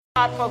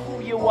God, for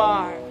who you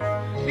are.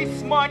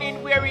 This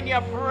morning we're in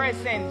your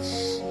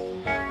presence.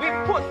 We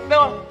put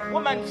the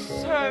woman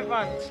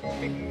servant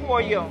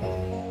before you.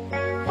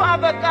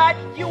 Father God,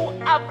 you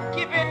have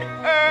given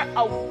her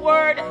a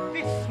word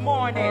this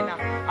morning,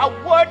 a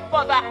word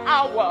for the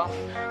hour,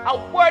 a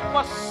word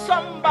for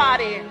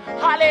somebody,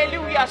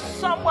 hallelujah,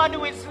 someone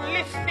who is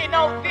listening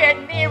out there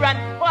near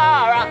and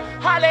far,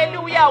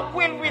 hallelujah,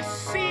 will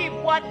receive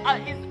what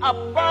is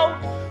about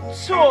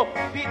to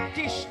be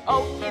dished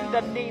out in the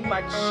name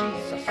of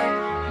Jesus.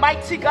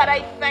 Mighty God,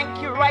 I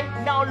thank you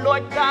right now,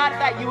 Lord God,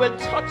 that you will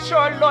touch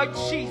her, Lord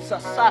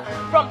Jesus,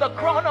 from the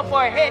crown of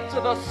her head to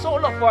the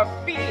sole of her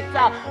feet.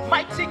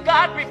 Mighty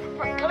God, we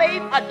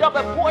proclaim a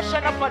double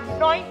portion of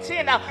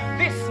anointing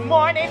this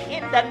morning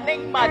in the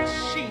name of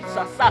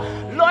Jesus.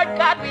 Lord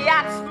God, we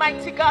ask,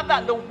 mighty God,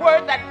 that the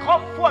word that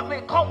come forth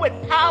will come with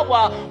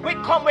power,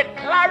 will come with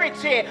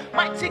clarity.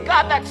 Mighty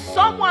God, that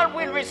someone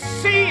will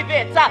receive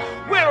it,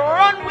 will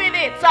run with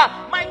it,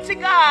 mighty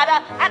God,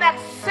 and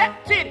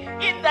accept it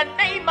in the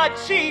name of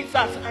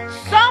Jesus.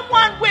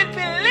 Someone will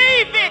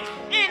believe it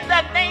in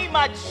the name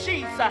of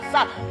Jesus.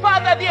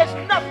 Father, there's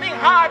nothing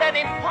hard and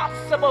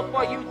impossible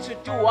for you to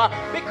do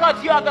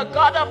because you are the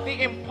God of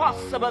the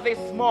impossible this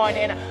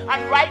morning.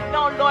 And right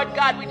now, Lord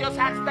God, we just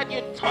ask that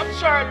you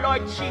touch her,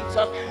 Lord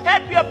Jesus.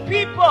 Help your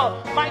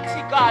people,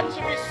 mighty God,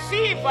 to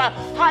receive,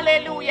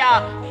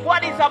 hallelujah,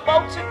 what is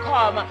about to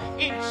come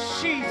in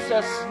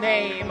Jesus'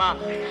 name.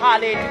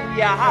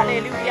 Hallelujah,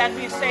 hallelujah. And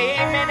we say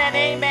amen and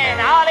amen.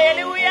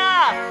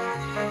 Hallelujah,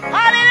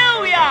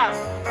 hallelujah,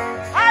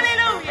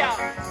 hallelujah.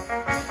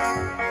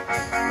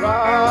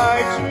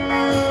 Right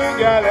through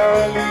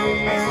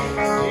Galilee,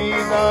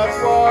 Jesus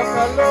walked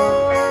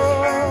alone.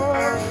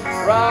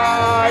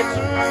 Right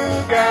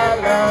through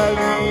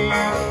Galilee,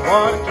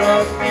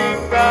 wondrous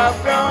things have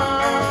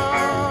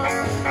done.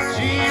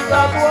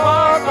 Jesus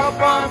walked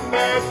upon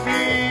the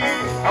sea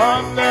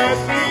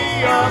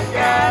of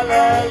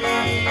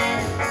Galilee.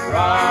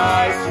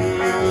 Right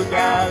through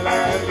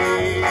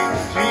Galilee,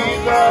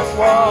 Jesus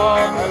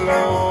walked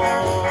alone.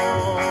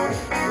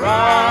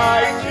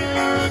 Right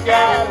through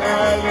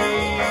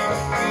Galilee,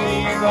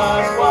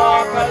 Jesus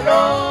walked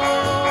alone.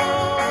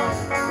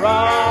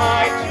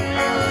 Right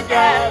through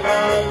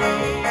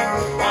Galilee,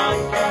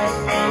 wondrous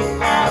things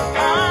have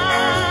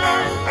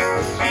done.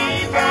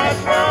 Jesus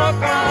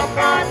walked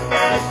upon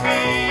the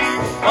sea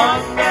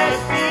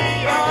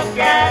of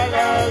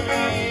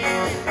Galilee.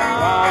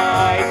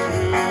 Right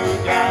through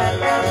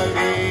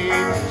Galilee,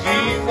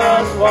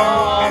 Jesus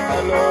walked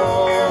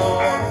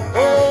alone.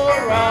 Oh,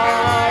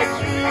 right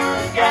through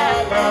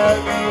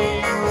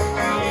Galilee,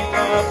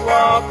 Jesus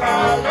walked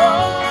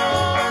alone.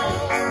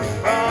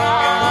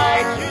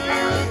 Right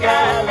through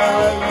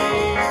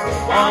Galilee,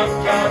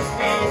 wondrous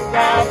things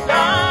have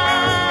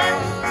done.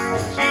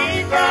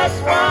 Jesus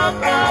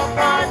walked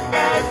upon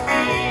the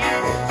sea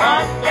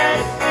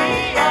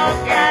of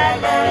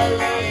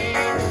Galilee.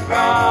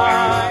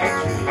 Right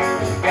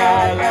through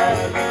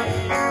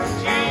Galilee,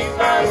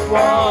 Jesus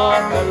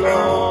walked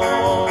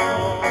alone.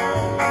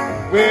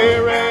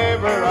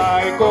 Wherever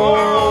I go,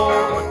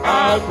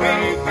 I'll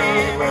praise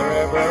Him.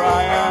 Wherever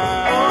I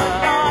am,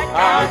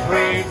 I'll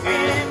praise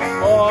Him.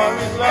 For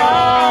His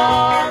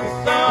love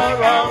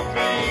surrounds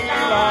me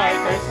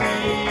like a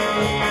sea.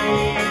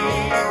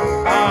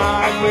 I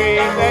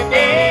praise the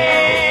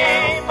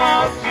name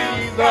of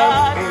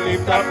Jesus.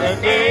 Lift up the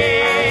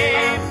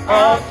name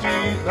of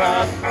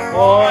Jesus.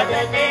 For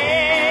the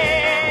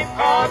name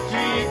of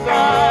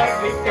Jesus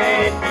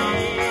lifted me.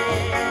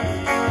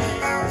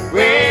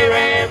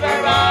 Wherever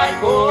I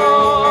go,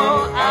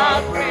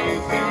 I'll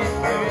praise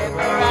Him.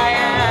 Wherever I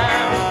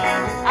am,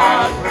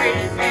 I'll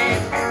praise Him.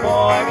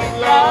 For His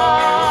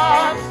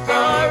love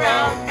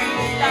surrounds me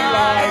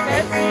like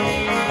a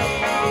sea.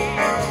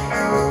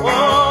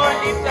 Oh,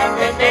 lift up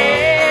the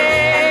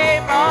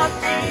name of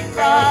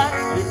Jesus.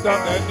 Lift up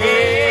the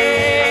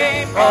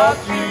name of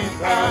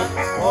Jesus.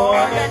 For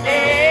the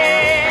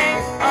name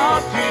of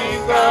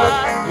Jesus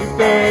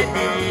lifted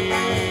me.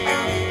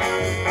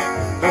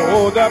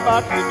 Though the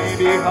battle may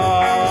be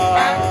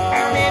hard,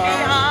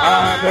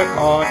 and the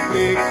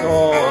conflict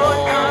sore,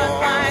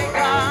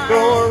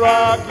 though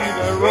rocky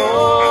the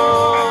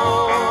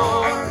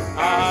road,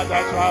 as I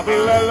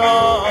travel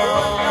along,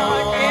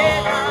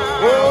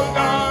 hold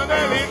on a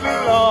little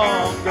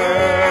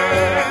longer.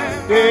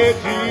 Take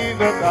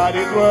Jesus at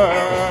His word,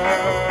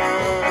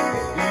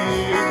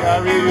 He'll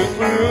carry you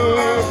through,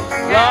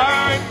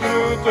 right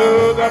through to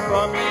the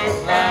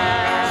promised land.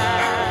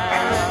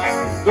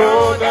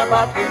 Though the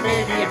battle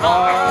may be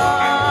hard,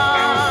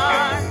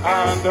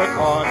 and the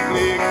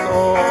conflict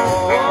sore,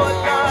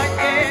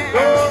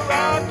 though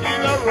rocky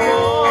the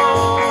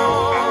road,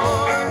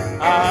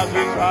 as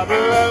we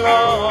travel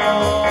along,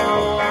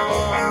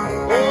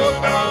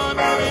 hold on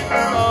a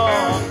little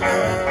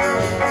longer.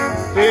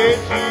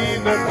 Take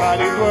Jesus at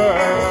His word,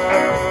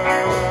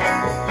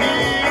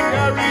 He'll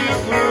carry you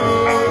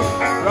through,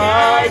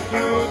 right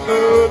through to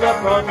the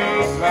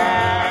promised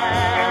land.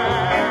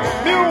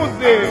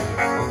 Music.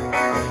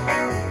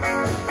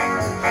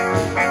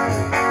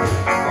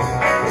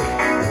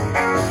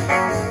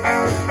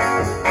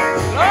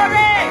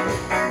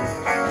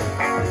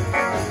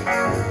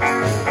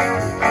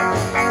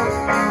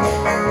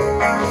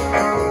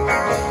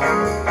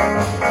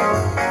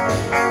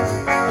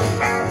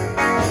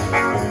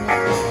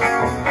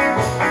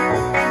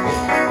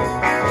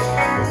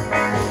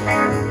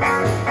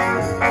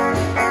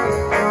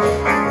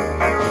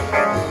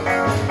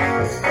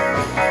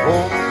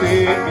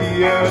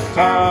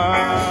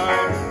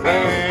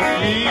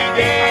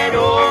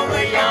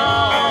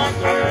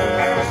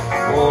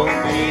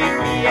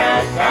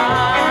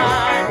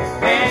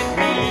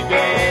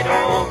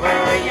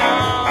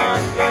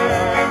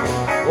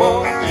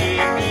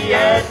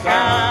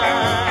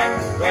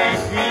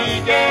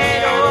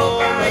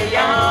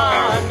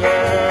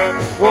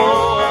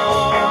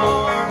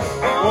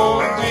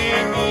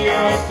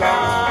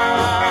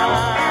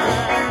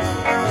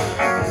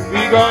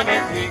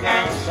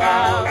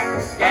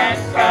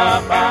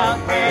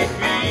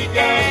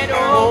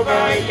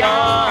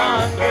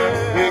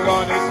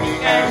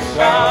 and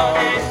shout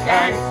and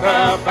dance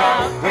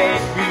about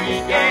when we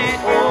get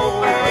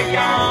over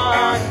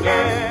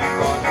yonder.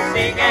 Gonna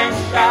sing and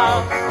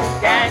shout,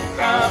 dance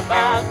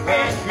about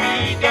when we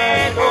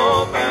get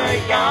over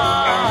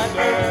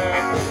yonder.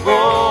 Oh,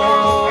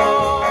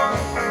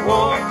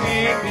 won't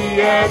it be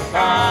a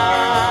time?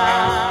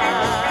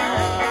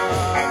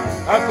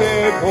 I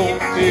said,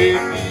 won't it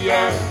be a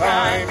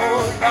time, Oh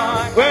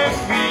Lord, when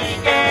we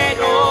get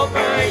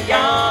over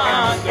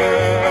yonder.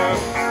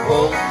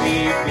 Won't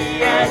it be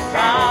a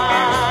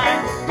time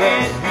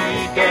when we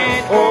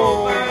get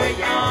over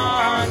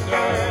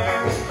yonder?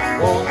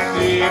 Won't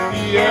it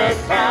be a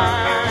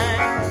time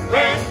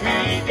when we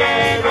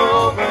get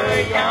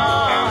over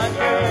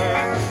yonder?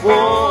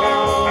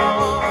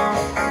 Oh,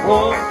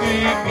 won't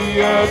it be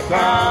a time?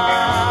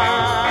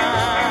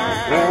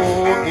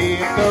 oh, in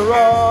the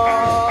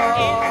rock,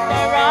 In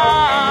the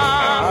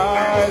rock, I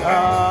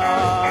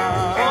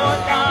oh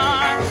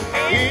Lord,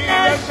 in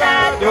the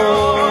shadow,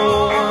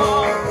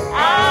 I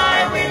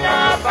will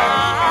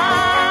abide.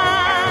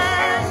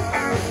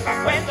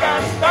 When the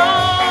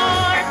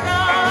storms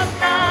of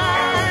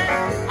life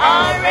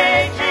are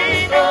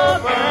raging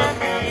over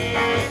me,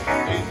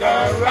 in the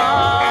rock,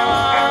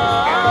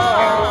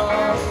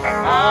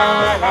 I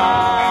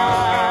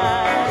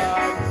lie.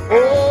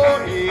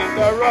 oh, in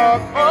the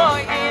rock, Oh,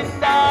 in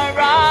the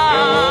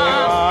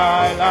rock, I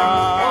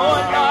lie. oh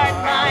Lord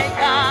my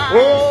God. Oh,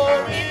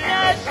 In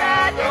the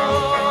shadow,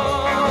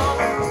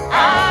 I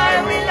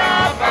will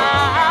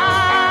abide.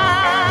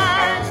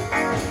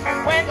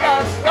 When the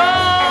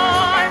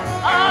storms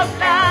of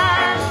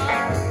life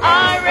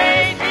are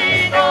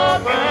raging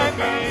over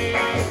me,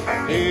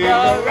 in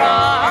the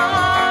rock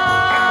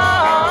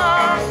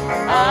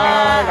I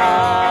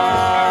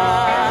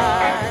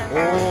lie.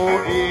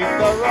 oh, in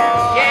the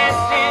rock, Yes,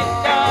 in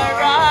the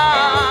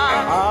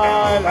rock, I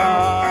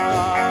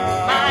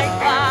lie. my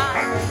God,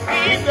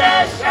 in the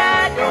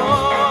shadow,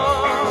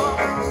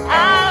 I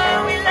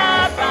will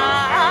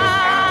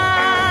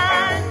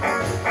abide.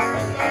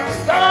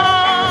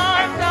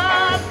 Storms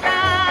of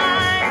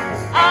life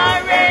are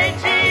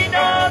raging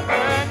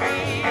over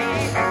me,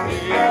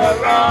 in the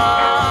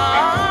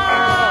rock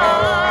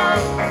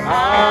I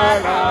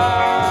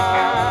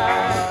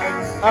lie.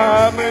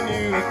 I'm a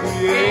new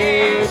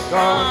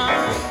creation.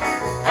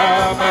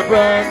 I'm a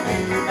brand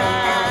new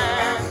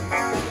man.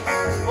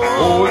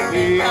 All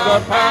things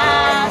are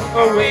passed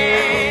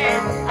away.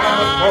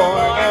 I'm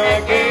born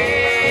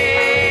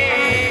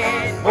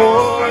again.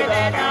 More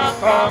than a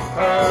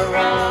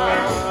conqueror.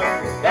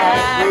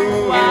 That's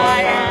who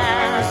I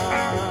am.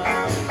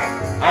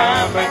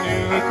 I'm a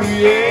new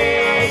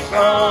creation.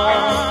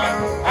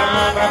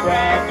 I'm a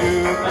brand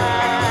new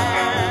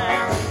man.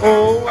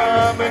 Oh,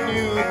 I'm a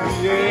new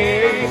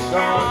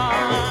creation.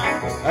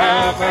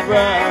 I'm a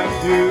brand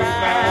new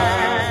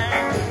man.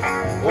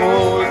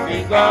 All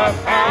things are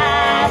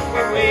passed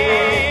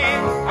away.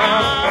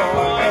 I'm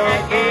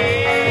born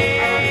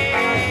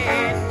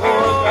again.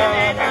 More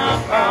than a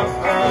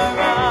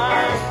conqueror.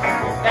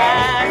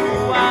 That's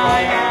who I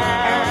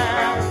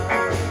am.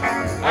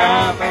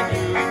 I'm a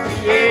new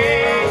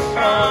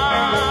creation.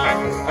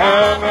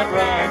 I'm a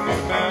brand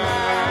new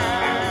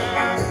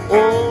man.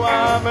 Oh,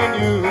 I'm a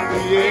new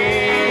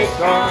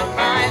creation.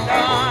 My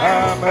Lord.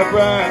 I'm a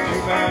brand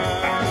new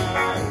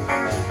man.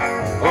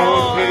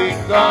 All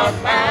things are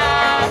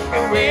passed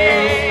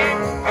away.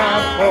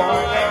 I'm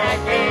born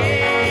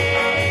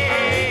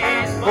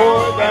again.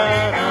 More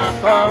than a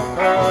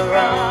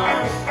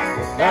conqueror.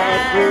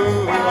 That's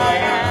who I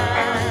am.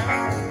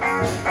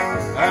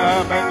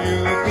 I'm a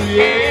new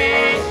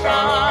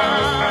creation.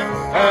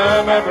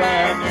 I'm a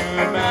brand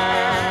new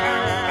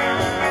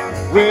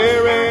man.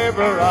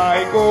 Wherever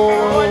I go,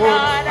 Oh Lord,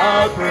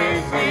 I'll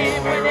praise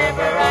Him.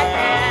 whenever I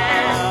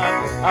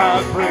can.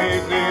 I'll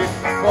praise Him.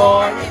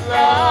 For His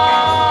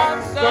love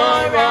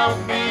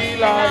surrounds me Like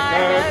like a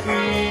a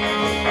sea.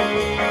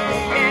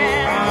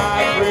 Yeah, I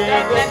lift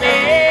up the praise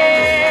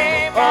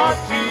name of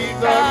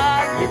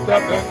Jesus. Lift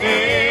up the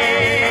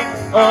name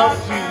of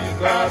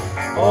Jesus.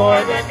 For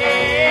the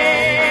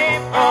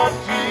name of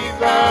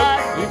Jesus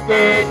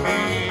Lifted me.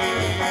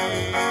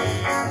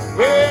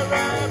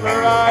 Wherever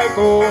I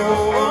go, Oh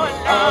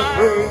I'll Lord,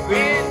 praise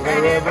Him.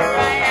 wherever I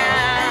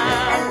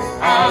am,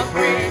 I'll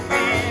praise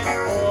Him.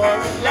 For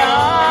His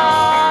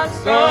love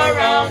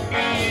surrounds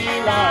me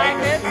like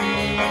a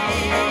sea,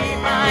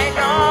 my I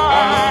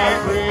Lord.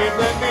 praise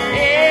the name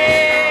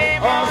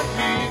Name of of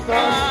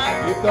Jesus.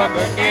 Lift up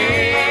the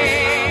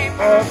name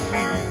of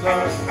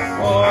Jesus.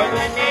 for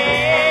the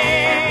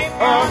name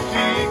Of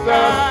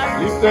Jesus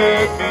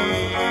lifted me.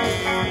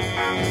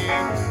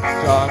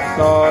 John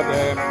saw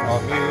them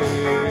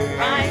coming.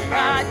 my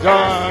God.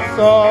 John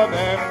saw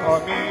them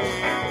coming.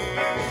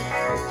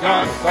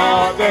 John saw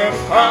them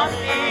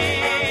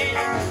coming.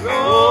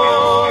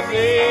 Robed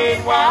in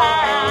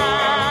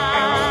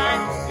white,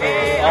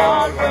 they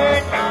all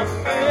were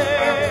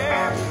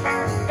numbered.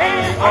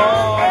 They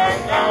all were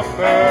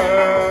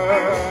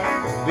numbered.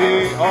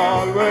 They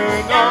all were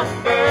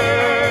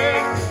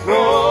numbered.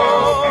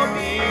 Robed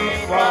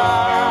in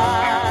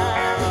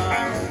white.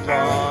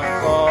 John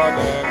saw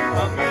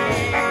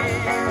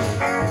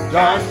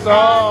John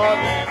saw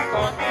them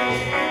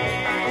coming.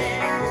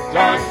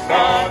 John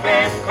saw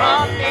them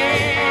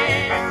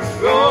coming.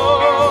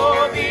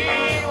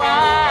 Rolling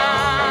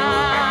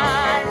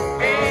wide.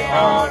 They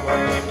all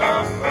were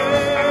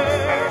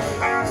numbered.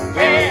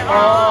 They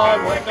all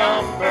were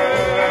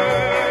numbered.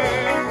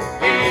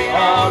 They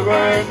all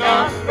were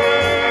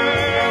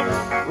numbered.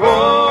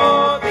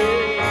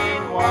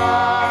 Rolling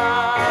wide.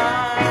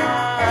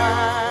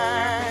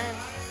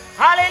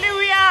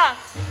 Hallelujah.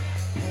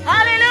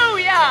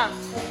 Hallelujah.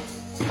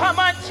 Come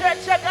on,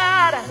 church of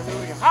God.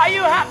 Are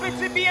you happy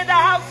to be in the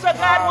house of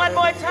God one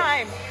more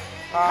time?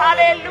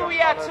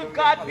 Hallelujah. To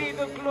God be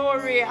the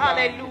glory.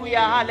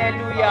 Hallelujah.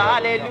 Hallelujah.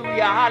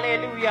 Hallelujah.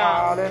 Hallelujah.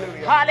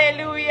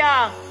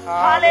 Hallelujah.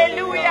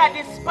 Hallelujah.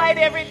 Despite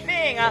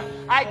everything,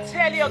 I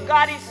tell you,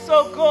 God is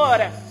so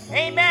good.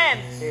 Amen.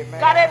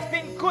 God has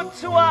been good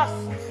to us.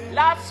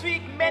 Last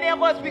week, many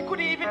of us, we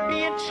couldn't even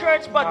be in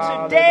church, but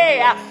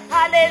today,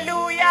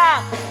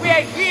 hallelujah, we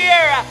are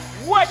here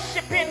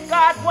worshiping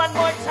God one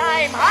more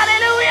time.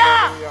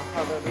 Hallelujah.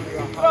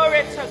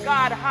 Glory to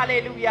God.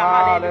 Hallelujah.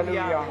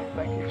 Hallelujah.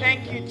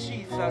 Thank you,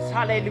 Jesus.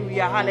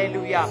 Hallelujah.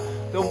 Hallelujah.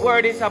 The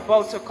word is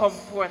about to come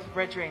forth,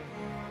 brethren.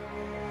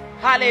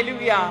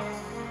 Hallelujah.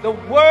 The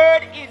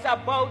word is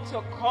about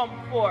to come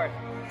forth.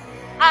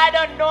 I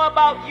don't know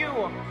about you,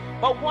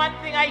 but one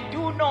thing I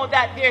do know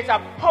that there's a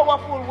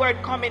powerful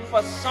word coming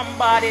for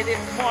somebody this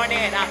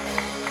morning.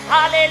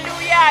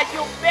 Hallelujah.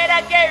 You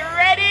better get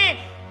ready.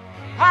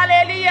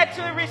 Hallelujah,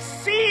 to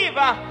receive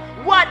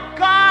what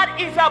God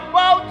is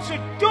about to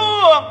do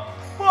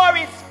for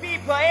his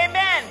people.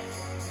 Amen.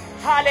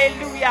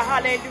 Hallelujah,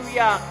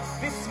 hallelujah.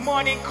 This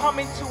morning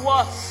coming to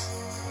us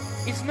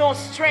is no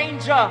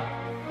stranger.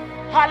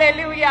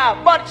 Hallelujah.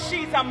 But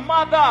she's a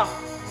mother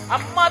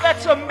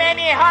to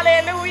many.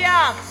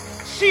 Hallelujah.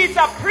 She's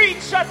a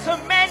preacher to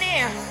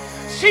many.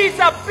 She's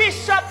a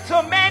bishop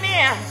to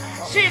many.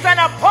 She's an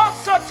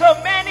apostle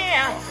to many.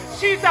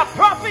 She's a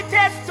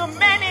prophetess to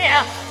many.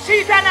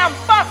 She's an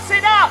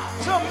ambassador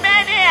to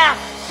many.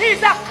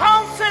 She's a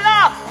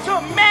counselor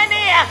to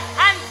many.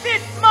 And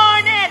this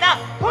morning,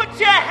 put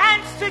your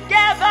hands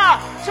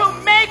together to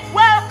make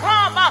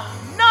welcome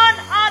none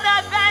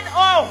other than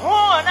our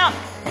own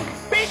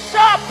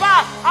Bishop,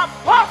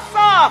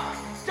 Apostle,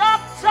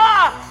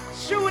 Dr.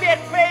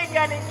 Judith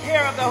Fagan in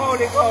care of the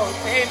Holy Ghost.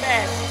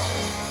 Amen.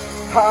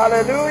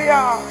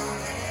 Hallelujah.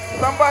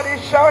 Somebody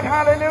shout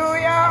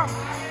hallelujah.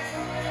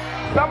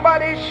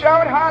 Somebody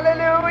shout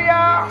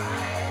hallelujah.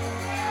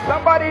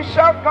 Somebody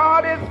shout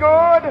God is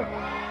good.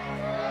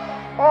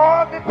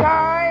 All the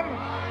time.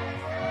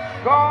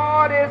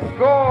 God is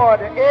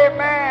good.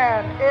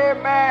 Amen.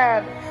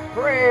 Amen.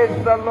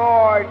 Praise the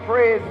Lord.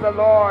 Praise the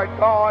Lord.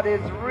 God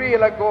is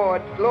really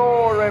good.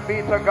 Glory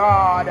be to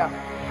God.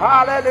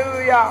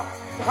 Hallelujah.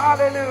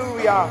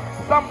 Hallelujah.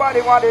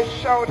 Somebody want to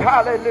shout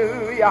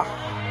hallelujah.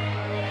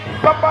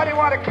 Somebody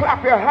want to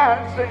clap your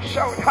hands and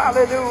shout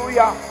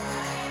hallelujah.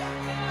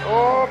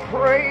 Oh,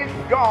 praise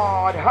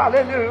God.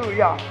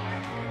 Hallelujah.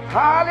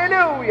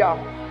 Hallelujah.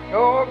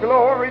 Oh,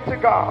 glory to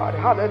God.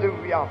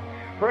 Hallelujah.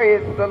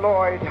 Praise the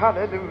Lord.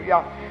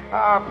 Hallelujah.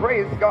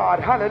 Praise God.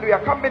 Hallelujah.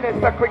 Come,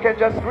 minister, quick and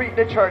just greet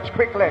the church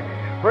quickly.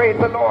 Praise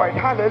the Lord.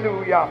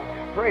 Hallelujah.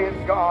 Praise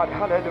God.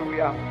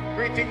 Hallelujah.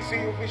 Greetings to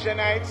you,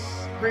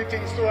 Visionites.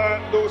 Greetings to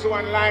those who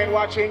are online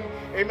watching.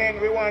 Amen.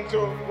 We want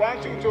you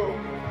to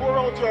pour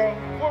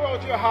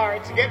out your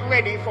hearts. Get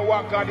ready for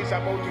what God is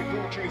about to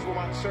do through his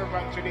woman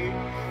servant today.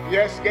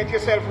 Yes, get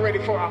yourself ready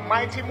for a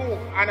mighty move.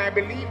 And I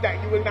believe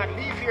that you will not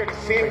leave here the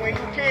same way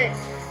you came.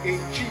 In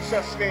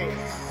Jesus' name.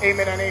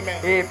 Amen and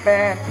amen.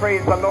 Amen.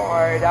 Praise the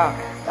Lord.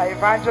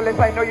 Evangelist,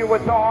 I know you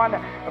was on,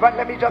 but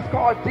let me just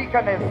call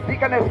Deaconess.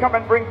 Deaconess, come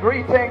and bring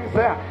greetings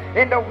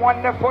in the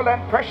wonderful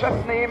and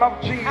precious name of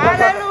Jesus.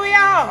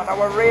 Hallelujah. On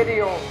our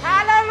radio.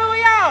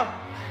 Hallelujah.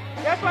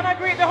 Just want to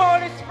greet the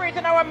Holy Spirit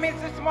in our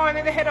midst this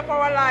morning, the head of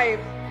our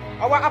lives.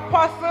 Our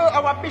apostle,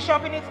 our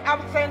bishop in his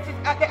absence is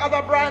at the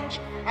other branch.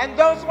 And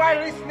those who are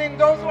listening,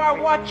 those who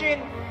are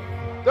watching,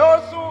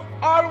 those who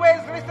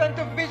always listen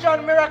to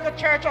Vision Miracle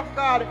Church of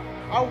God,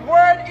 a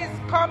word is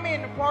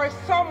coming for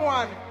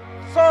someone.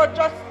 So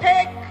just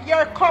take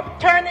your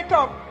cup, turn it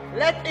up,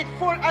 let it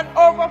full and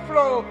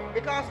overflow,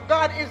 because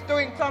God is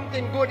doing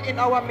something good in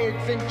our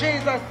midst. In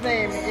Jesus'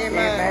 name,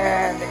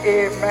 amen. Amen.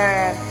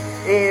 Amen.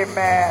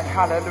 Amen.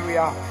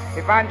 Hallelujah.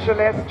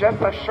 Evangelist,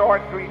 just a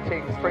short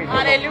greetings. Praise the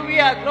Lord.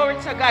 Hallelujah. Glory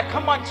to God.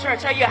 Come on,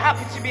 church. Are you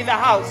happy to be in the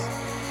house?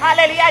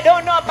 Hallelujah. I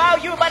don't know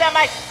about you, but I'm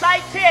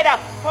excited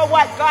for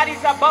what God is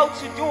about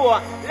to do.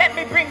 Let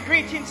me bring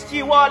greetings to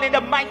you all in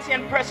the mighty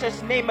and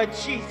precious name of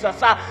Jesus.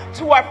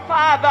 To our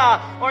Father,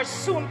 our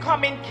soon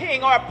coming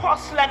King, our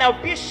Apostle and our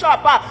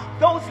Bishop,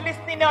 those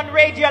listening on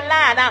Radio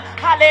Land.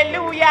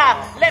 Hallelujah.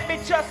 Let me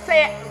just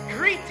say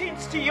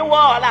greetings to you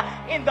all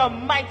in the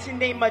mighty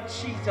name of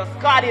Jesus.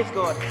 God is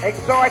good.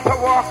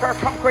 Exhorter Walker,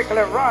 come quickly.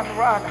 Run.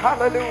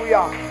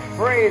 Hallelujah.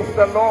 Praise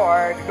the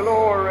Lord.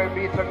 Glory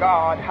be to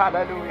God.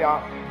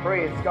 Hallelujah.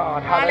 Praise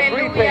God.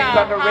 Hallelujah. Greetings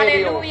on the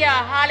radio. Hallelujah.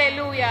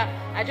 Hallelujah.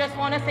 I just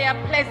want to say a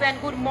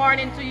pleasant good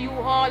morning to you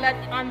all that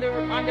on the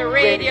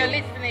radio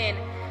listening.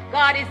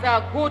 God is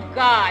a good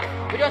God.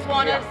 We just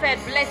want to say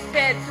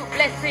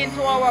blessing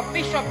to our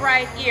bishop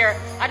right here.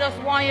 I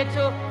just want you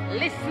to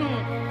listen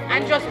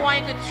and just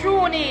want you to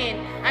tune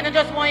in and I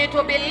just want you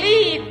to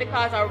believe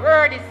because our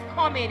word is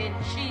coming in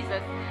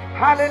Jesus.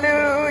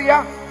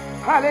 Hallelujah.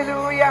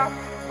 Hallelujah.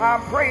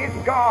 Praise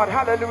God.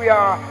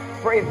 Hallelujah.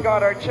 Praise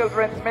God, our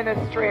children's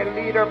ministry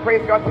leader.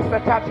 Praise God, Sister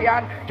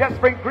Tatiana.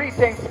 Just bring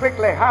greetings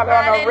quickly.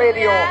 Hallelujah. On the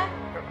radio.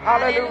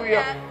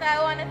 Hallelujah. So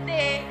I want to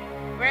say,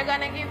 we're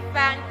going to give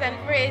thanks and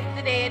praise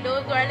today.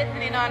 Those who are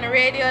listening on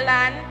Radio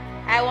Land,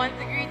 I want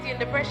to greet you in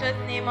the precious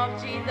name of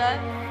Jesus.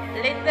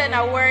 Listen,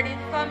 a word is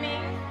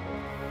coming.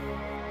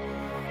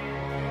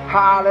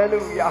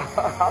 Hallelujah.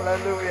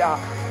 Hallelujah.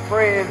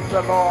 Praise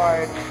the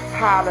Lord.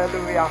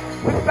 Hallelujah.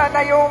 Sister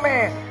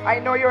Naomi, I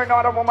know you're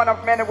not a woman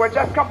of many words.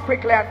 Just come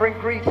quickly and bring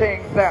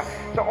greetings to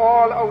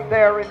all out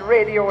there in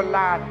Radio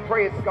Land.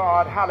 Praise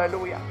God.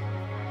 Hallelujah.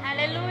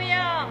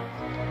 Hallelujah.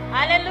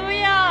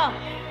 Hallelujah.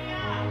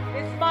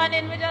 This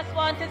morning we just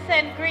want to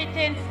send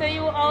greetings to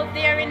you out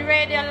there in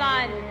Radio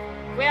Land.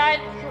 We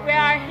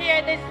are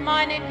here this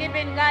morning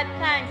giving God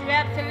thanks. We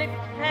have to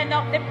send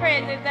up the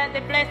praises that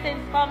the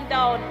blessings come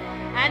down.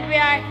 And we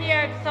are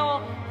here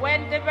so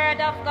when the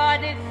word of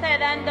God is said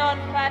and done,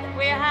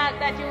 we ask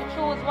that you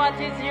choose what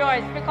is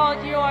yours,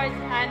 because yours,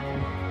 and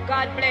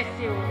God bless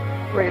you.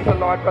 Praise the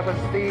Lord, Brother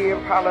Steve.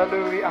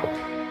 Hallelujah.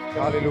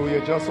 Hallelujah.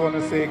 Just want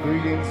to say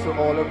greetings to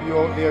all of you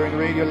out there in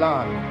Radio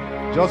Land.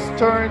 Just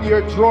turn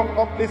your drum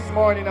up this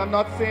morning. I'm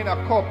not saying a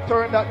cup.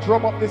 Turn that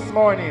drum up this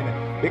morning.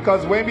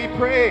 Because when we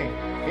pray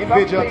in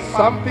vigil,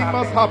 something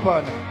must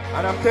happen.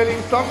 And I'm telling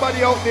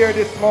somebody out there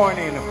this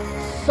morning,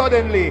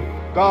 suddenly,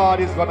 God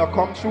is going to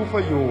come true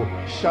for you.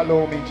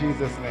 Shalom in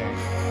Jesus' name.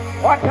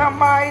 What a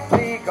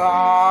mighty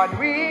God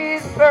we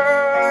serve.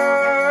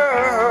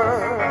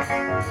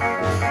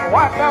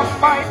 What a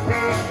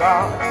mighty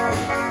God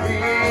we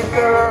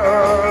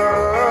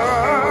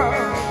serve.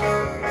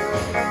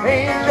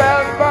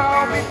 Angels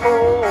bow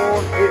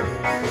before him.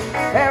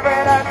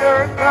 Heaven and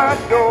earth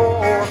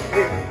adore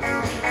him.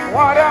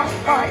 What a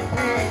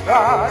mighty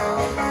God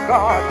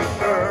we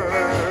serve.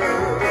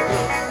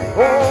 Oh,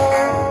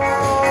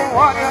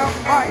 what a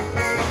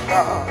mighty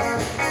God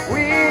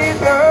we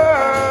serve.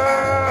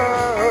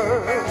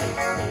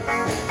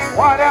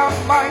 What a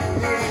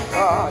mighty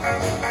God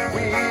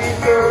we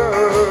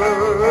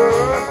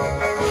serve.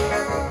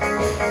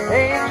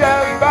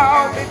 Angels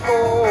bow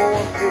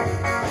before him.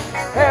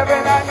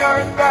 Heaven and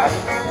earth that.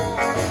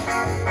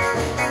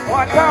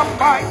 What a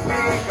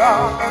mighty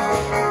God.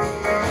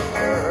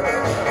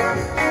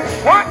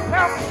 What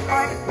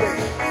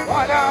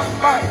a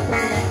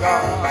mighty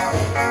God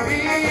we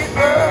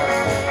serve.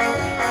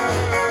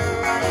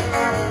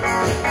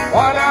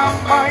 What a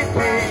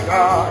mighty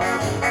God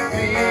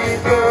we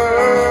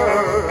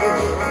serve.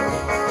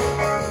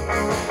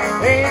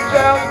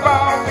 Angels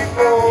bow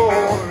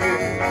before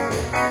him.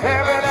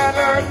 Heaven and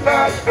earth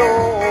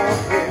adore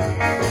him.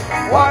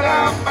 What a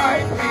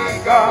mighty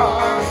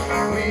God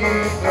we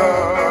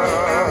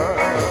serve.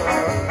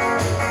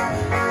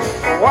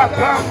 What a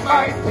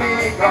mighty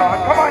God.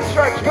 Come on,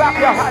 church, clap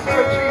your hands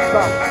for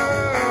Jesus.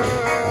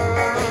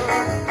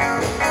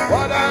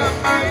 What a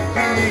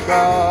mighty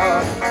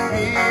God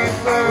we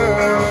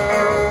serve.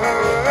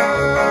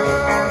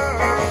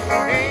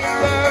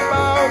 Angels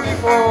bow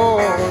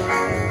before him.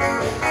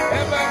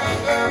 Heaven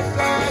and earth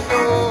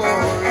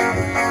adore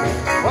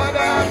him. What a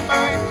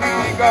mighty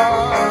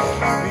God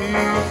we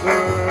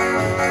serve.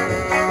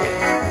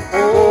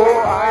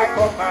 Oh, I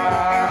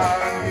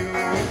command you,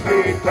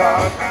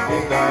 Satan,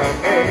 in the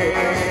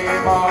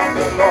name of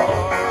the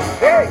Lord,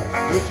 hey,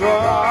 to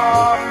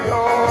drop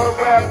your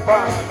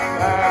weapon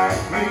and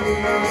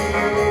flee.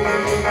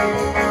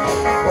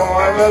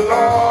 For the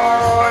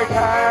Lord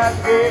has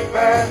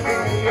given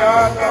me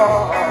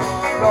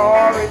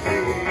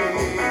authority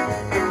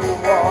to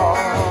walk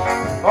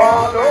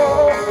all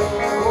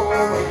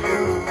over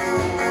you.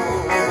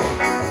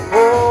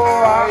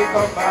 Oh, I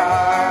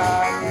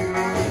command you,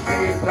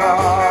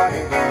 Satan,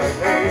 in the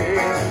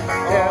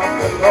name of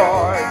the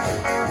Lord,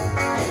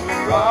 to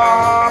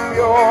drop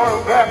your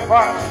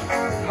weapon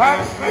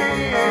and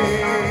flee.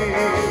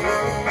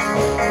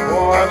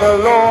 For the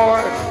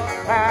Lord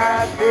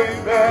has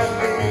given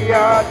me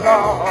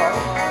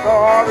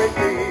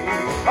authority.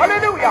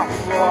 Hallelujah.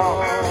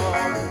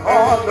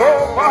 All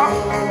over.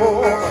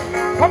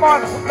 Come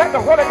on, let the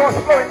Holy Ghost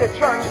flow in the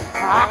church.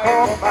 I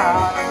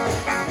command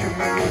you,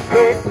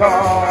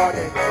 Satan,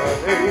 in the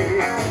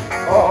name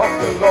of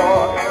the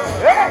Lord.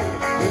 Hey,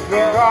 to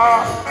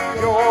drop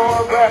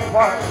your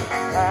weapon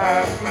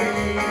and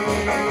flee.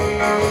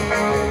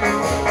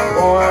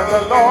 For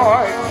the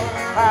Lord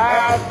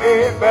has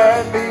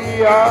given me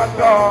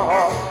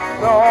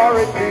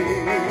authority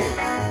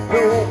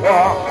to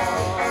walk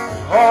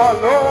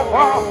all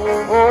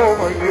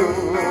over you.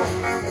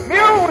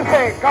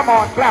 Music, come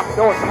on, clap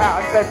those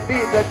hands and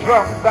beat the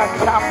drums and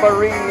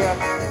tambourines.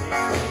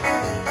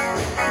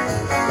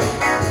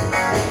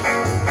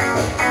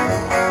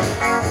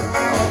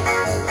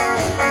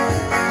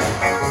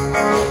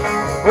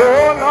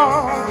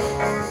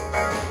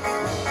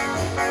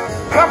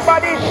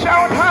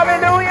 shout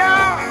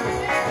hallelujah.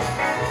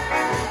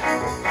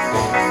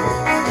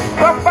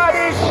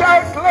 Somebody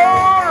shout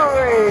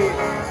glory.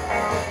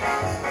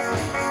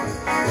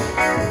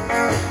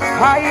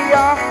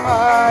 Hiya,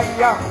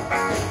 hiya.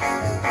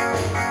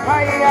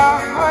 Hiya,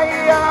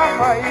 hiya,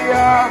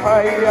 hiya,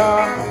 hiya,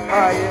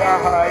 hiya,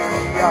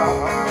 hiya.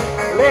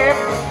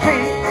 Lift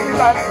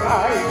Jesus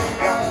higher.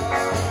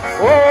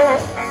 Oh,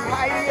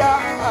 hiya,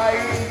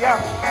 hiya.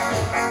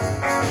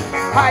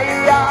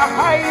 Hiya,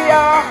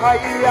 hiya,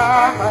 hiya,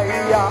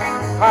 hiya,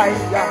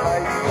 hiya,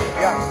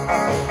 hiya.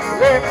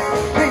 Lift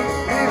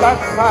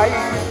Jesus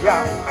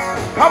higher.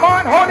 Come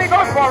on, Holy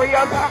Ghost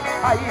warriors.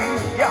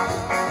 Hiya.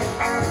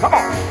 Come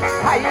on.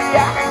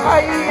 Hiya,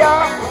 hiya,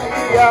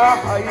 hiya,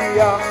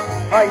 hiya,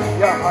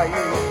 hiya,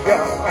 hiya.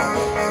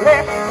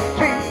 Lift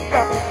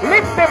Jesus.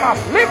 Lift them up,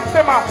 lift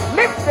them up,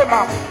 lift them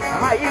up.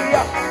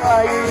 Hiya,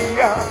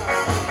 hiya.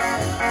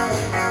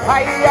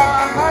 Hiya,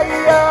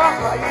 hiya,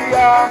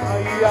 hiya,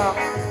 hiya,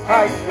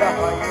 hiya,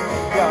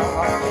 hiya.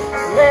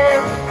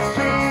 Lift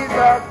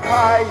Jesus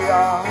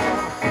higher.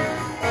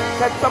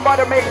 Can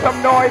somebody make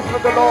some noise for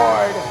the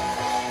Lord?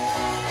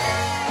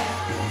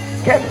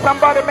 Can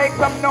somebody make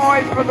some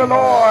noise for the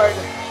Lord?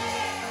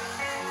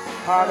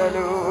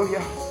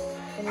 Hallelujah.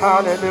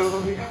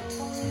 Hallelujah.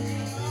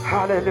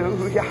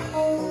 Hallelujah.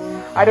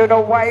 I don't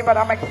know why, but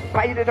I'm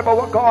excited about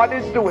what God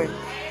is doing.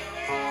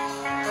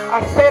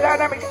 I say that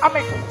I'm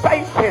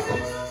excited.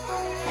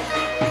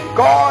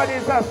 God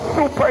is a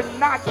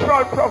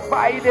supernatural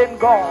providing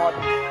God.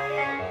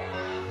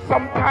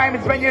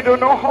 Sometimes when you don't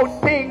know how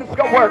things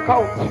can work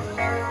out.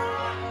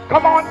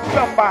 Come on,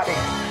 somebody.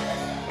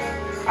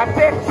 I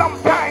say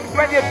sometimes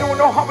when you don't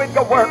know how it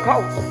can work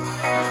out.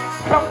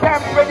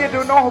 Sometimes when you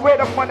don't know where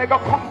the money can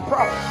come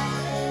from.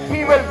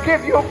 He will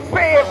give you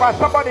favor.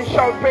 Somebody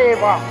shout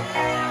favor.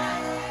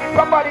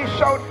 Somebody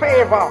shout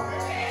favor.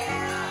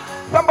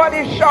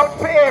 Somebody shout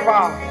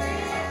favor.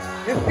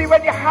 You see,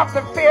 when you have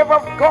the favor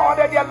of God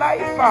in your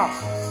life,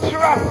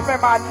 trust me,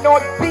 man, no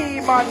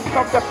demons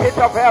from the pit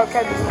of hell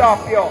can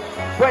stop you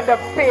when the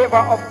favor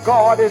of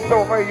God is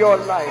over your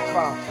life.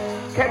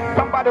 Can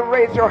somebody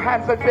raise your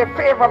hands and say,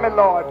 favor me,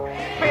 Lord?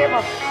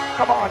 Favor.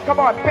 Come on, come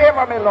on,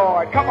 favor me,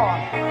 Lord. Come on.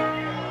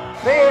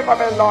 Favor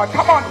me, Lord.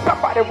 Come on,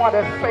 somebody want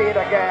to say it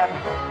again.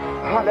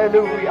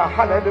 Hallelujah,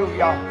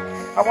 hallelujah.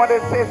 I want to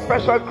say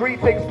special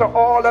greetings to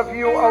all of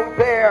you out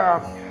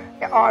there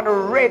on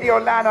Radio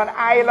Land, on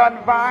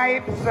Island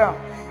Vibes,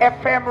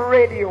 FM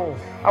radio.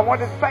 I want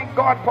to thank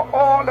God for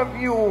all of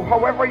you,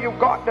 however you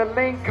got the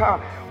link,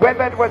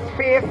 whether it was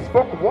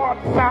Facebook,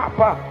 WhatsApp,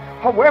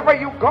 however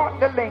you got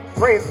the link,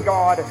 praise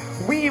God.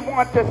 We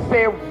want to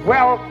say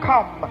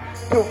welcome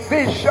to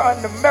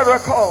Vision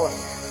Miracle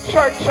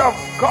Church of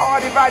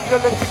God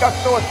Evangelistic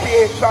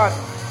Association.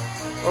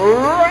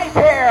 Right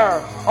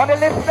here on the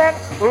listening,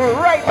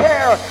 right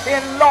here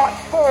in Lot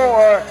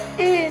 4,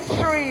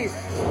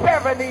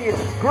 E370,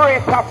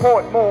 Greater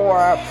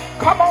Portmore.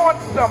 Come on,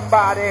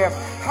 somebody.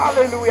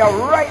 Hallelujah.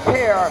 Right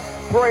here.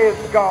 Praise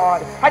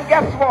God. And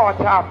guess what?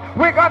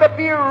 We're going to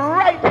be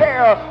right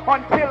here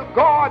until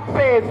God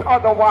says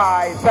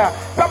otherwise.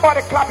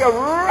 Somebody clap you.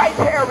 Right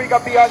here we're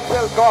going to be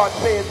until God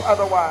says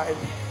otherwise.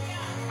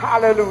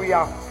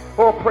 Hallelujah.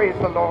 Oh, praise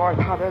the Lord.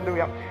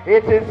 Hallelujah.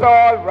 It is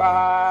all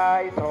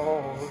right,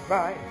 all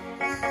right.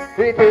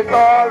 It is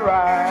all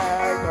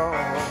right, all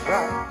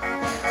right.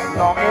 As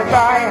long as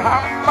I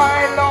have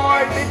my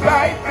Lord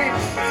beside me,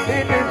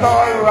 it is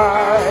all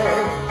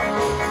right.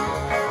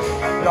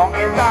 As long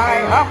as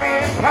I have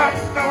his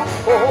hands to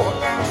hold,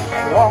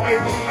 as long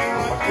as he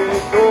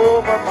watches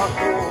over my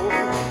soul,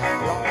 as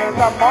long as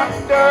I'm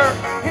under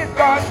his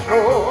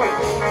control,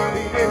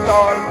 it is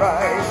all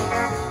right.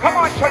 Come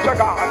on, Church of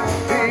God.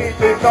 It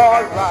is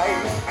all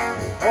right,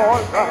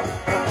 all right.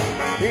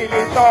 It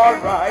is all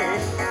right,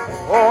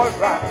 all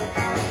right.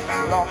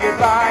 As long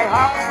as I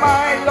have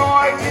my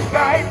Lord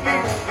beside me,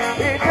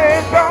 it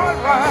is all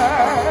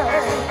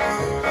right.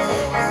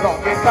 As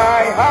long as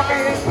I have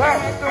his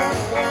hands to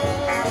hold,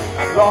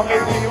 as long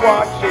as he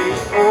watches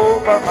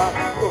over my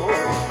soul,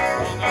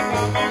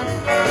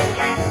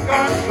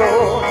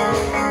 control,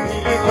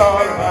 it is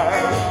all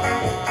right.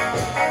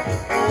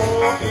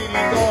 Oh, it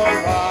is all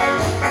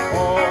right.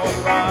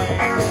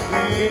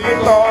 It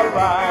is all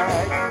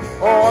right,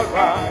 all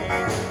right.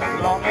 As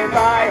long as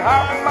I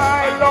have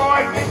my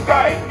Lord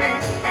beside me,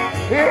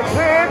 it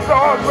is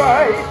all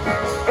right.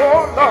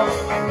 Oh Lord,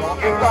 as long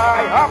as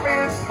I have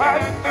his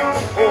hand to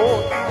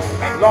hold,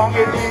 as long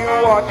as he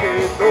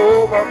watches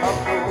over my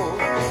soul,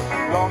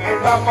 as long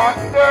as I'm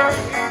under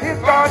his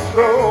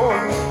control,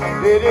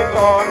 it is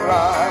all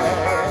right.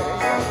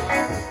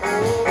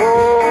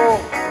 Oh,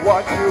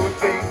 what you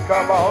think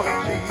about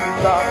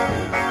Jesus?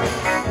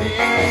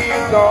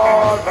 He's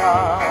all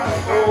right.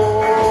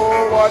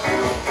 Oh, what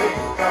you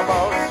think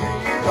about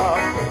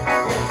Jesus?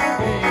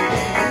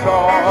 He's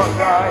all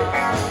right.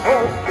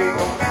 Okay,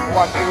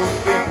 what you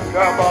think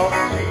about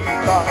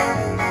Jesus?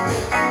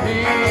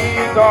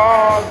 He's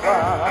all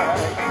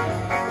right.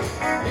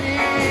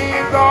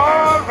 He's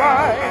all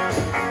right.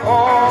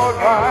 All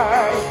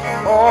right.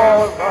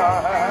 All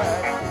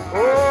right.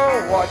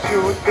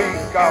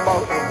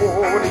 about the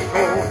Holy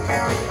Ghost?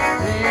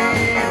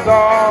 He's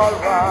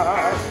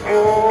alright.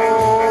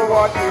 Oh,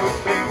 what you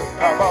think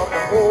about the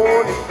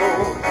Holy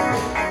Ghost?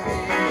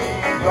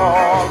 He's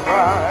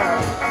alright.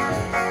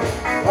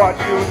 What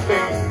you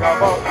think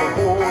about the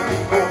Holy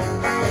Ghost?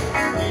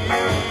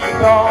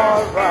 He's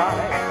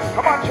alright.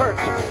 Come on,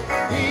 church.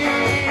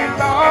 He's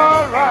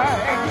alright.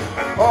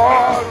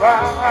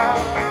 Alright.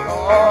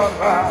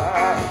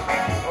 Alright.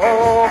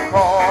 Oh,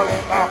 call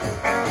him up.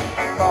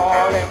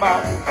 Call him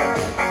up.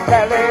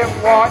 Tell him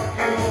what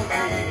you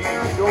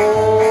need.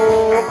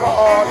 Oh,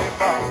 call him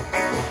up.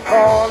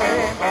 Call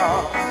him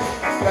up.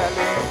 Tell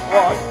him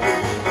what you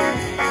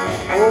need.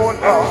 Oh,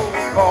 Lord,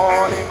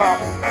 call him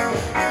up.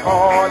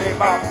 Call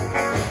him up.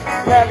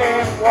 Tell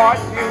him what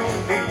you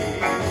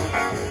need.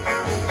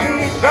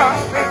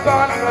 Jesus is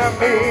on the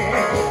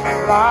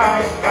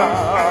midnight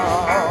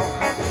now.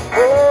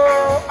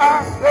 Oh, I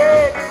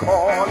said,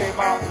 call him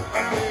up.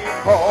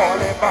 Call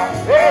him up.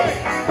 Hey,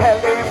 tell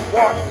him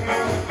what you need.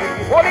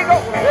 Holy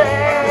Ghost,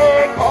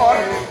 hey, call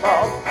him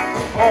up.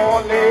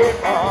 Call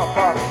him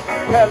up.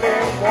 Tell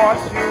him what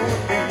you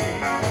need.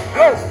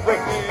 Go,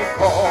 Ricky,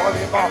 call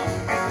him up.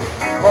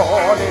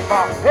 Call him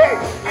up. Hey,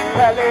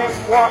 tell him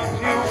what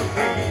you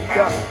need.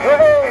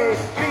 Hey,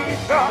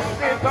 Jesus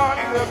is on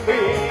the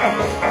beat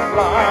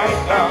right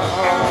now.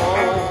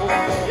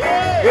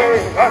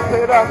 Yeah, I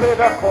said,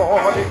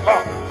 call him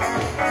up.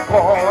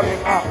 Call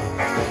him up.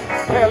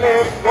 Tell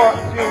him what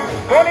you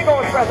need. Holy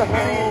Ghost, Brother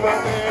Stephen,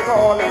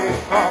 call him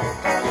up.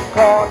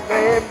 Call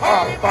him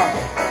up.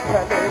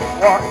 Tell him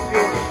what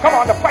you need. Come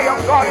on, the fire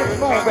of God is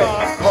moving.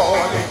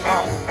 Call him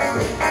up.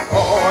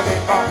 Call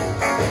him up.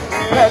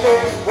 Tell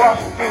him what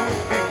you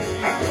need.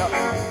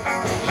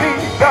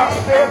 Jesus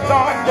is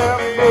on the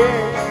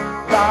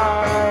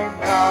midnight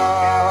now.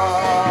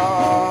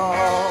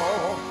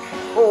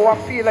 Oh, I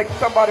feel like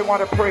somebody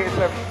want to praise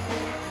him.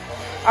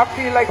 I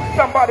feel like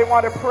somebody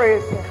want to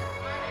praise him.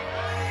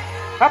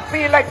 I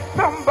feel like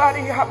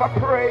somebody have a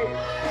praise.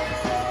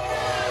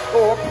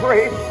 Oh,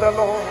 praise the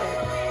Lord.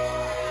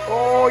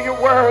 Oh, you're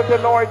worthy,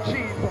 Lord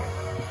Jesus.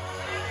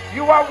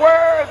 You are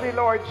worthy,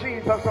 Lord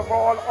Jesus, of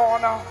all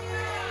honor,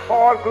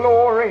 all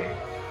glory,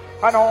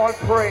 and all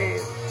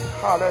praise.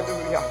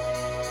 Hallelujah.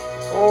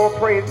 Oh,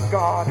 praise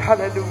God.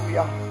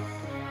 Hallelujah.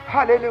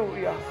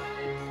 Hallelujah.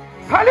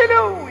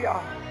 Hallelujah.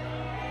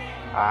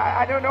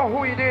 I don't know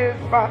who it is,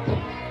 but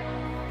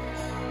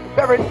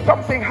there is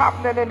something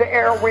happening in the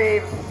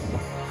airwaves.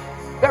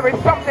 There is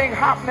something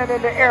happening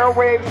in the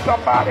airwaves,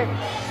 somebody.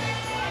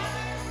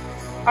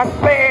 I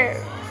say,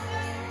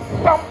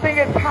 something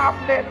is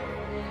happening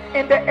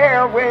in the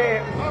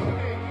airwaves.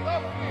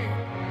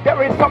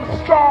 There is some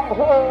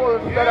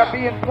strongholds that are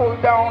being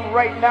pulled down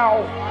right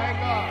now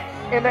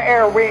in the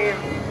airwaves.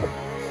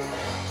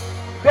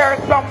 There are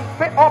some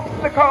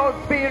obstacles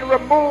being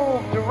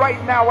removed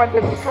right now and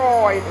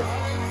destroyed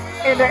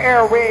in the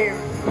airwaves.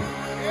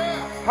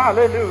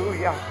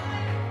 Hallelujah.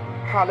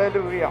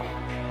 Hallelujah.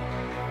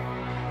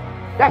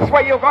 That's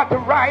why you got to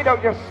ride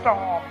out your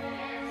storm.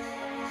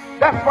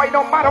 That's why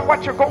no matter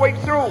what you're going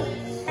through,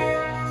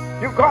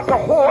 you got to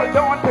hold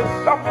on to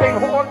something.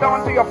 Hold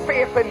on to your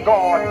faith in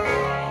God.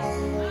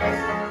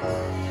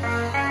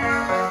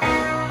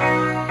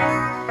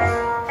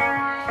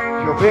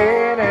 You've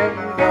been in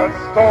the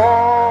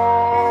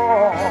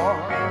storm,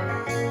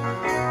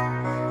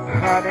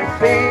 and it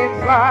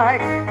seems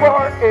like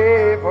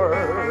forever.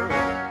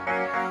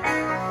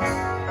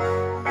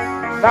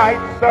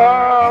 Nights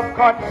of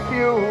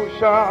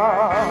confusion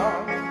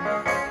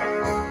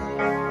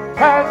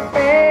has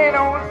been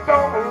oh so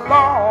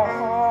long.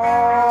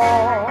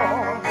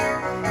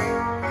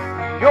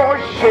 Your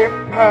ship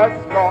has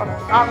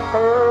lost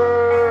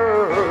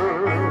anchor,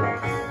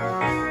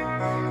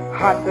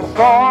 and the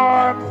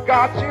storm's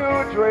got you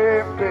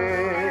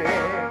drifting.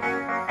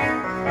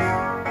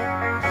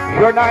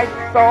 Your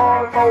night's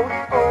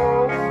almost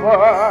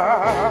over.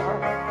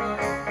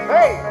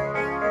 Hey,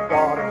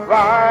 gotta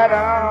ride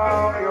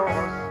out your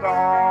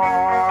storm.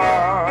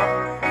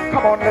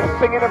 Come on, let's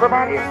sing it,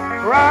 everybody.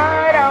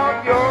 Ride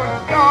out your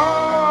storm.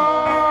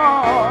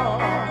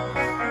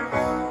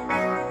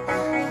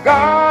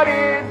 God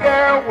is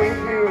there with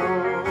you.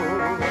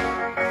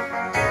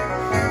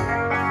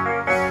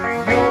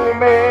 You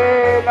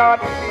may not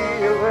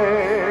feel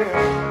it.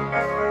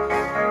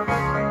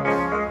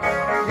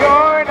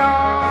 You're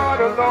not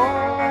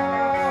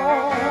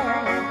alone.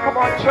 Come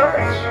on,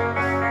 church.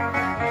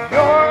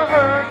 You're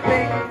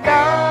hurting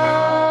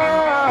now,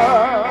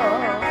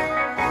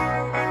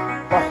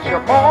 but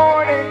your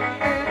morning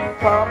is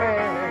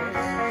coming.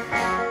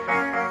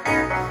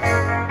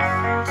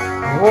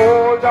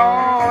 Hold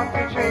on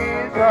to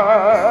Jesus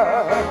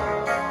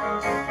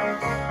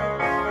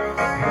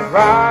and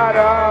ride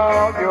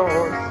out your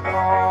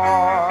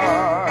storm.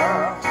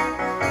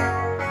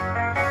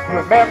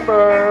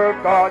 Remember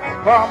God's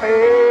promise.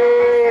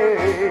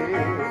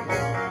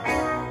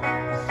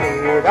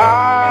 Said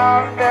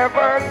I'll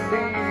never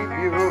leave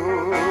you.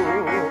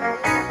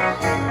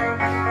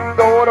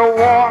 Though the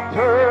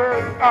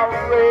waters are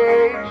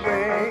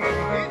raging,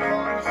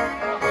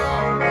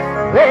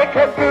 They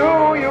can do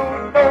you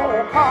no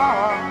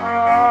harm.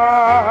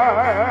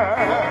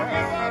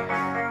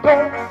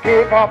 Don't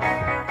give up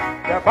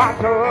the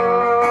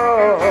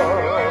battle,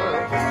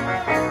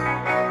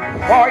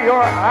 for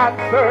your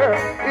answer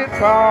is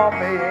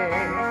coming.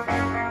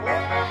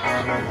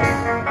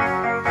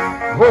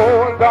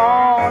 Hold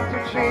on to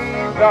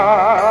Jesus,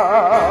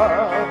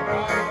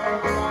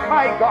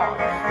 my God,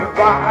 to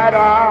ride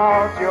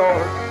out your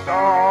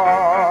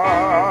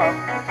storm.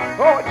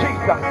 Oh,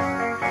 Jesus,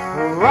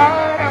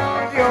 ride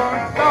out your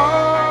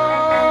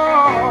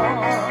storm.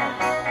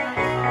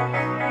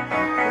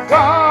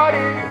 God is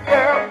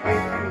there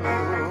with you.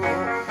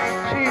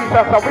 Jesus,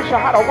 I wish I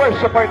had a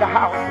worshiper in the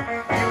house.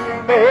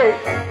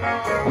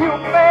 You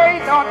may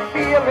not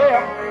feel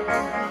him.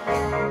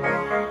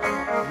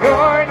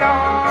 You're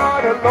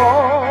not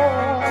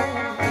alone.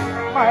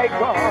 My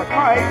God,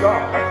 my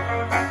God.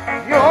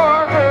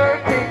 You're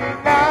hurting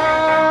now.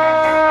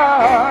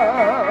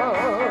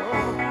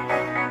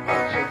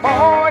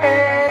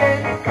 Morning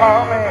is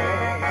coming.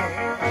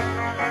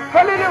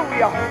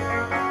 Hallelujah.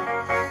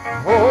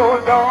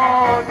 Hold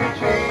on to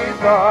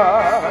Jesus.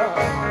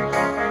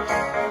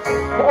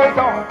 Hold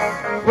on.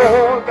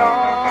 Hold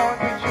on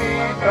to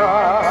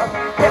Jesus.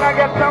 Can I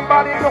get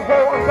somebody to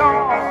hold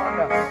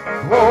on?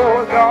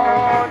 Hold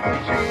on to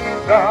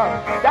Jesus.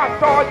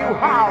 That's all you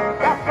have.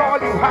 That's all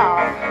you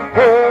have.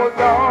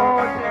 Hold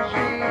on to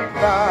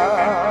Jesus.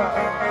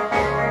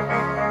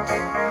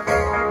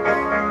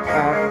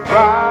 And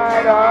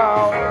ride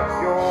out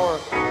your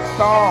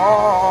song.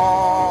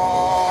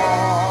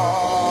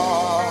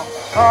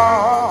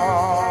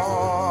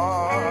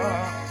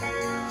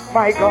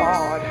 My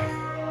God.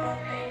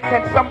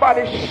 Can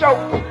somebody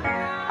shout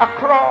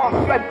across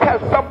and tell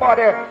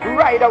somebody,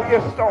 ride out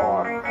your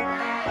storm?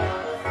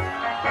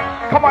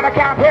 Come on, I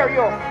can't hear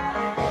you.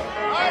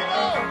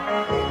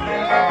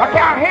 I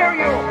can't hear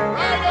you.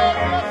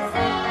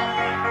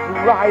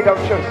 Ride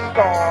out your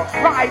storm.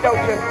 Ride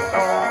out your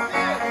storm.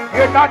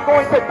 You're not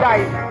going to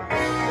die.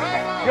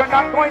 You're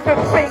not going to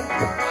sink.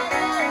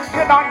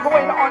 You're not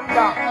going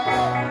under.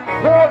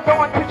 Hold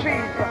on to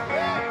Jesus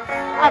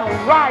and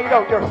ride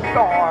out your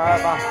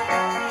storm.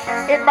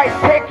 It might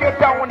take you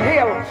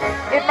downhill.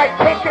 It might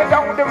take you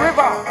down the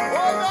river.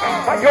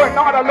 But you're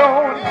not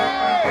alone.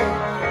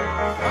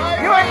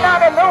 You're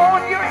not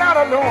alone. You're not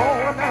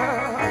alone.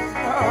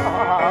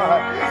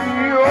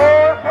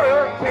 You're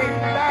hurting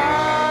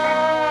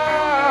now.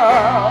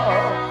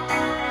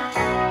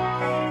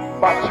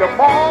 But your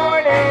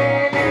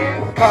morning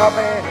is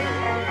coming.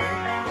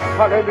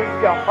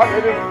 Hallelujah.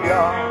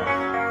 Hallelujah.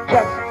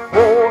 Just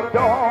hold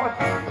on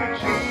to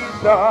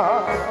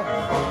Jesus.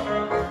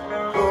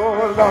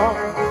 Long,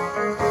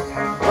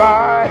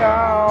 ride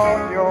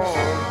out your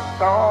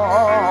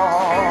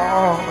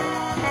storm.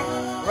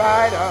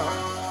 Ride out,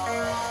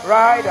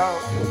 ride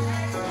out,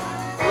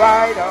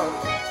 ride out,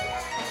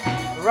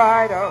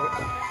 ride out,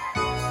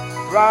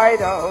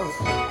 ride out,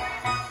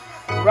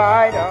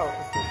 ride out.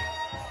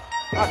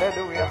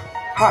 Hallelujah,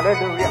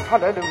 hallelujah,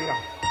 hallelujah.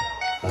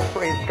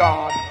 Praise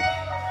God.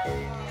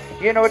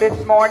 You know,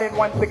 this morning,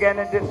 once again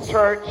in this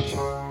church,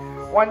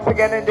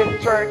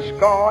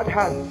 God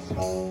has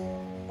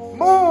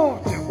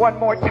moved one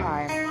more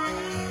time.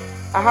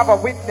 I have a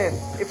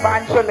witness,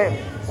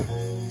 evangelist.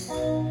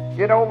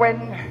 You know,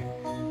 when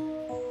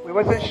we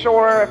wasn't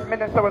sure if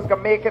minister was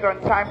going to make it on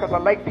time, because I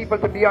like people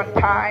to be on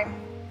time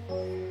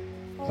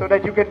so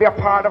that you can be a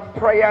part of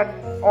prayer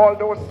and all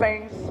those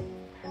things.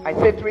 I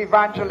said to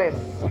evangelist,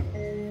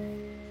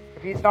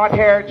 if he's not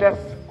here,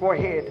 just go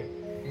ahead.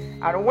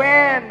 And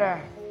when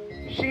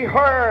she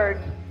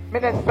heard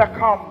minister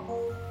come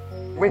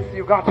with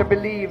You Got to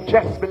Believe,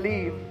 Just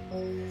Believe,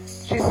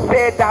 she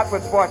said that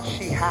was what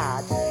she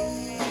had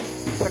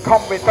to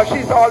come with, because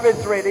she's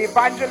always ready.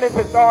 Evangelist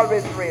is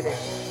always ready.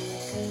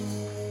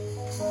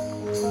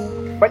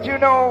 But you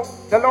know,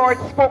 the Lord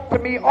spoke to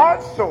me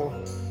also,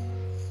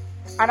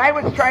 and I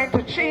was trying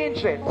to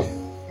change it.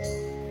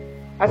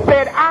 I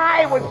said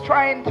I was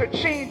trying to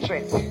change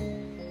it.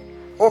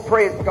 Oh,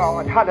 praise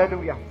God.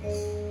 Hallelujah.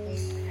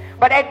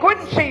 But I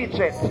couldn't change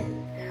it.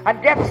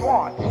 And guess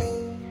what?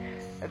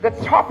 The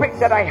topic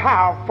that I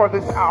have for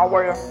this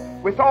hour,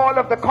 with all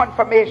of the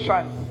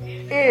confirmations,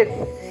 is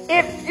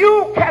if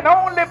you can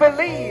only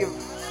believe.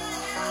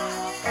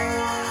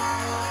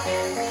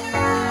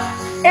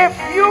 If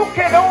you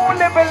can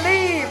only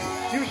believe,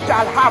 you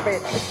shall have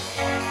it.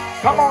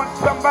 Come on,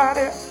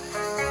 somebody.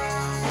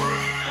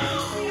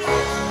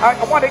 I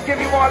want to give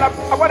you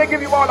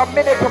all a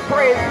minute to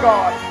praise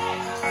God.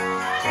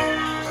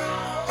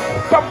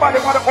 Somebody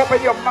want to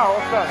open your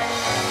mouth.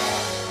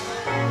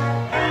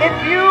 If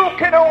you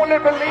can only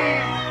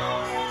believe,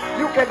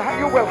 you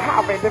will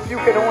have it. If you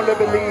can only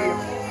believe.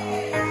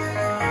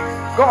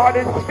 God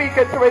is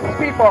speaking to his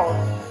people.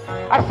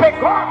 I say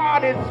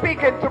God is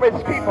speaking to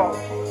his people.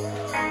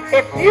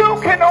 If you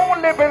can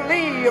only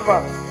believe,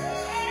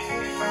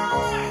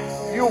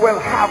 you will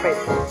have it.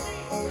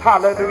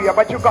 Hallelujah.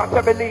 But you got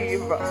to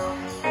believe.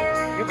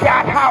 You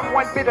can't have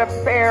one bit of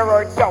fear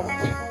or doubt.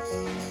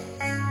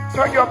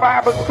 Turn your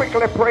Bibles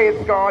quickly,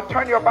 praise God.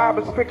 Turn your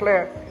Bibles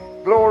quickly.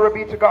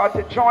 Glory be to God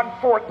to John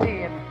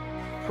 14.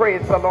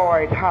 Praise the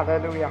Lord.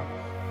 Hallelujah.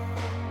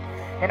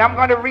 And I'm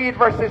going to read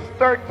verses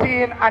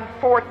 13 and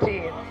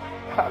 14.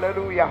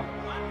 Hallelujah.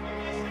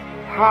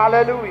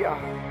 Hallelujah.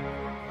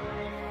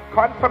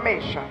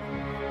 Confirmation.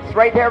 It's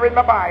right here in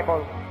my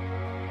Bible.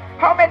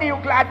 How many of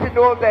you glad to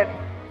know that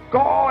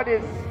God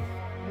is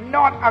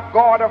not a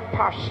God of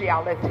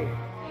partiality?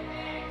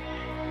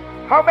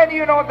 How many of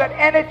you know that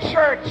any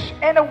church,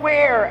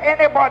 anywhere,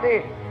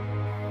 anybody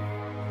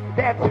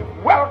that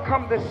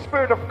welcome the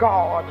Spirit of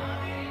God,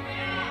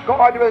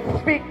 God will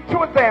speak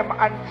to them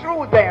and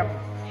through them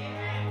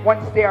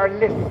once they are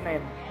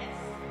listening.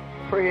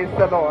 Praise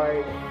the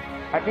Lord.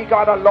 And we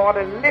got a lot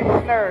of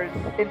listeners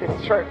in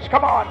this church.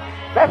 Come on,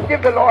 let's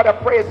give the Lord a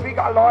praise. We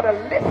got a lot of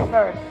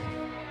listeners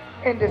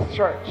in this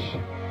church.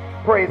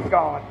 Praise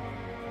God.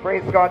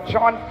 Praise God.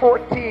 John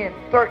 14,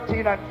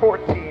 13 and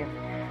 14.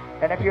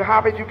 And if you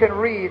have it, you can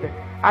read.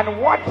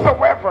 And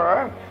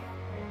whatsoever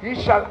ye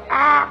shall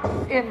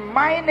ask in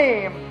my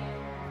name,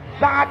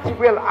 that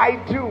will I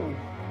do,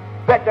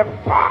 that the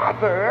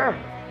Father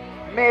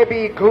may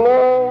be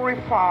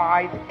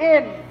glorified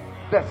in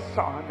the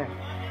Son.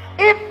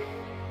 If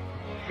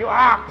you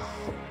ask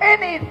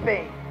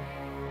anything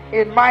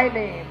in my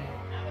name,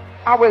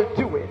 I will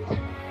do it.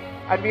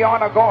 And we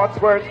honor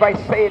God's words by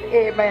saying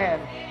amen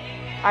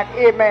and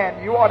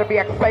amen. You ought to be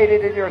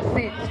excited in your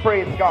seats.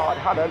 Praise God.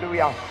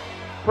 Hallelujah.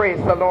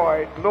 Praise the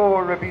Lord.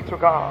 Glory be to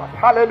God.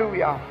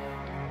 Hallelujah.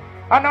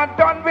 And I'm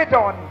done, we're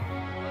done.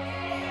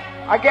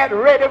 I get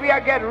ready. We are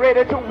getting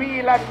ready to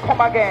wheel and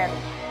come again.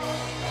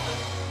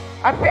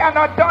 I say, I'm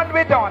not done,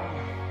 we're done.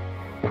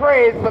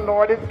 Praise the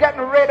Lord. It's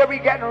getting ready.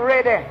 We're getting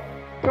ready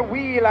to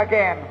wheel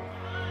again.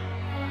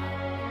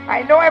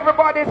 I know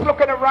everybody's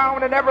looking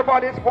around and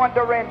everybody's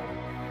wondering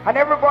and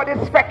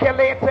everybody's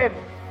speculating.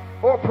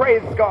 Oh,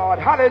 praise God.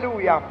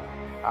 Hallelujah.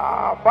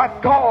 But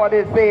God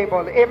is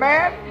able.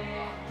 Amen.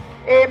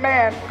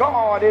 Amen.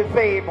 God is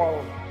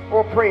able.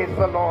 Oh, praise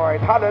the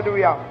Lord.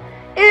 Hallelujah.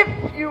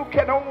 If you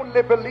can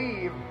only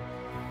believe,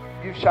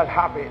 you shall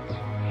have it.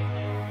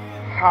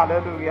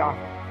 Hallelujah.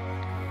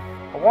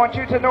 I want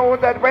you to know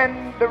that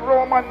when the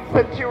Roman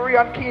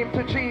centurion came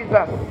to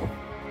Jesus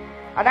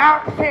and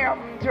asked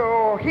him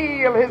to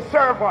heal his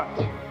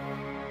servant,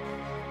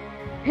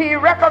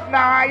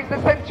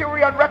 the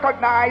centurion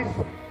recognized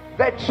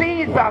that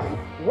Jesus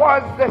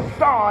was the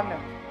Son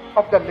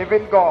of the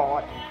living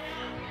God.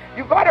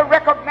 You got to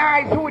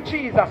recognize who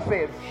Jesus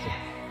is.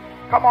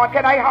 Come on,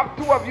 can I have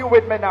two of you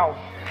with me now?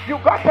 You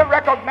got to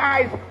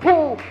recognize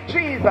who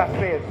Jesus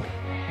is.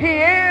 He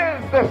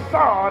is the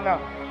Son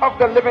of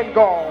the living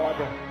God.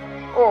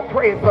 Oh,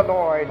 praise the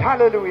Lord.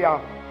 Hallelujah.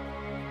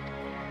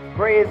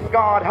 Praise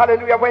God.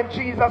 Hallelujah. When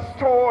Jesus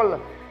told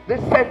the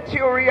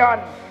centurion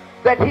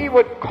that he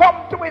would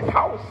come to his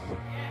house,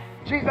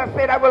 Jesus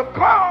said, I will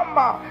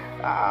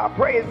come,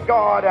 praise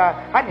God,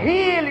 and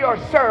heal your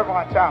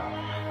servant.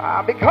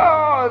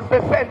 Because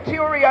the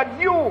centurion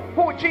knew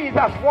who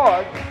Jesus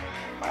was.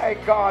 My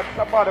God,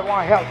 somebody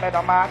want to help me,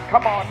 no man.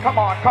 Come on, come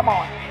on, come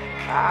on.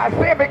 I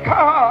say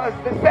because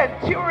the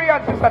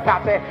centurion, Sister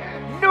Tati,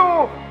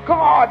 knew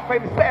God for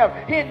himself.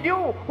 He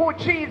knew who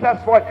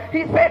Jesus was.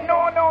 He said,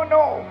 no, no,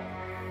 no.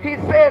 He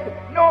said,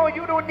 no,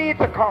 you don't need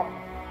to come.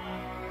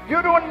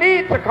 You don't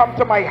need to come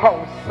to my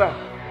house.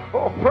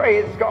 Oh,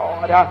 praise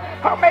God.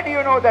 How many of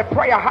you know that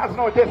prayer has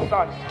no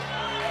distance?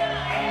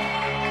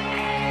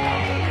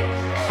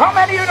 How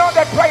many of you know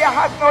that prayer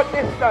has no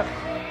distance?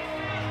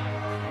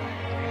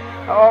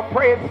 Oh,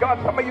 praise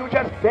God. Some of you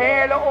just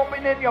barely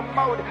opening your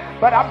mouth.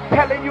 But I'm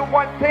telling you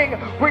one thing.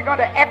 We're going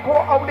to echo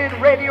out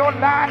in Radio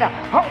Land.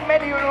 How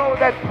many of you know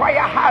that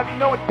prayer has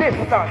no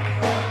distance?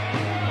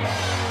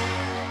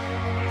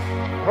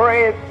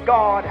 Praise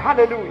God.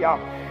 Hallelujah.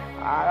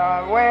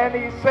 When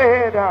he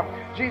said,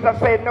 Jesus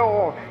said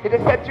no. The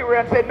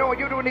centurion said, no,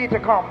 you don't need to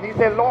come. He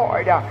said,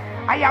 Lord,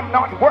 I am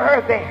not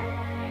worthy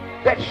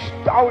that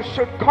thou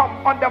should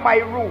come under my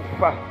roof.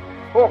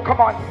 Oh,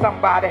 come on,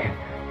 somebody.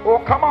 Oh,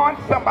 come on,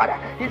 somebody.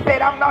 He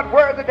said, I'm not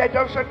worthy that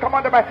thou should come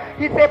under my...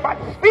 He said, but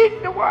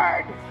speak the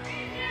word.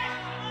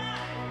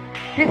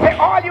 He said,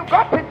 all you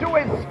got to do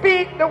is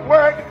speak the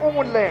word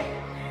only,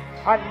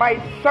 and my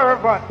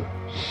servant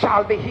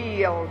shall be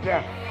healed.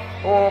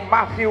 Oh,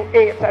 Matthew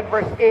 8 and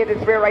verse 8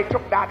 is where I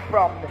took that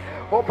from.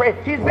 Oh, pray.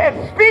 He said,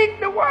 speak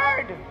the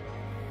word,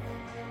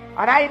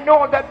 and I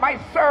know that my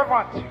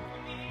servant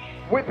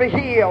will be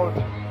healed.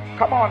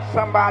 Come on,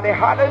 somebody.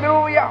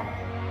 Hallelujah.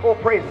 Oh,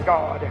 praise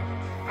God.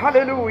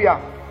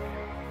 Hallelujah.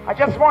 I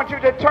just want you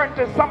to turn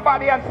to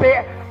somebody and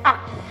say,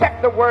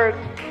 accept the word.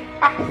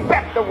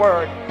 Accept the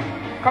word.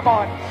 Come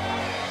on.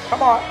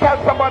 Come on.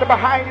 Tell somebody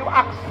behind you,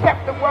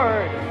 accept the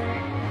word.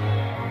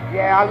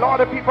 Yeah, a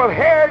lot of people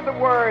hear the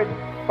word,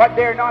 but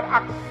they're not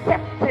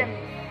accepting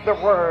the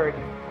word.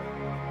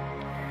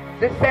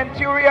 The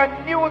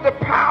centurion knew the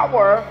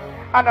power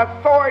and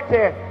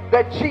authority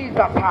that Jesus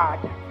had.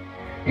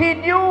 He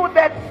knew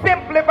that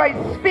simply by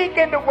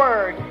speaking the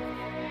word,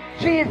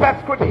 Jesus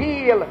could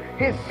heal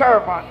his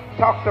servant.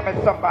 Talk to me,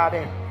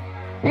 somebody.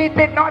 He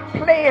did not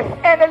place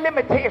any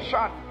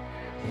limitation.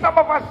 Some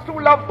of us too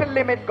love to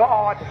limit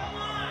God.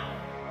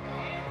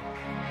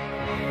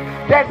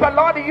 There's a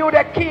lot of you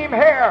that came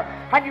here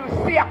and you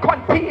see a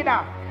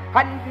container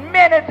and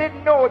many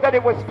didn't know that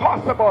it was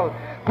possible.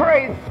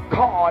 Praise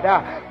God.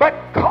 But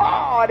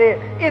God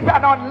is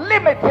an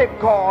unlimited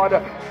God.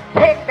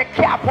 Take the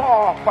cap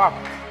off.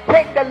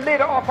 Take the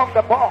lid off of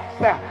the box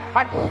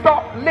and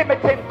stop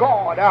limiting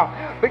God.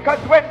 Because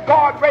when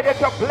God ready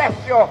to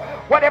bless you,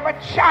 whatever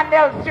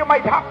channels you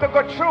might have to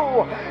go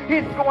through,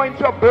 He's going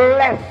to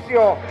bless you.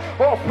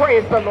 Oh,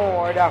 praise the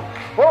Lord.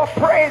 Oh,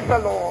 praise the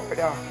Lord.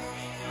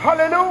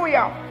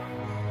 Hallelujah.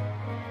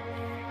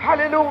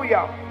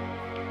 Hallelujah.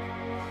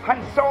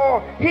 And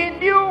so He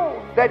knew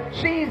that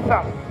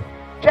Jesus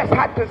just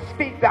had to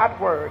speak that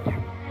word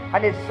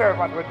and His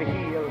servant would be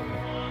healed.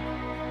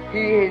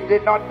 He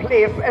did not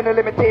place any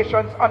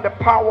limitations on the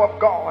power of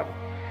God.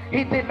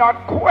 He did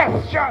not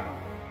question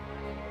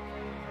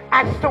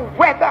as to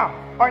whether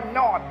or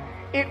not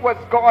it was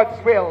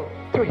God's will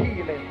to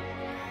heal him.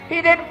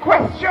 He didn't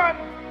question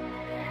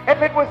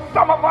if it was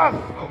some of us.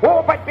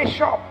 Oh, but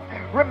Bishop,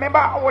 remember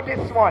all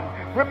this one,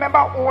 remember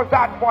all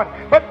that one.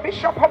 But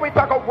Bishop, how we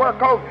talk of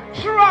work out?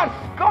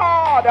 Trust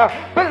God.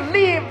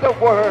 Believe the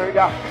word.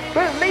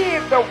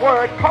 Believe the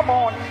word. Come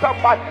on,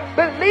 somebody.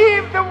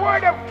 Believe the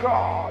word of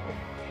God.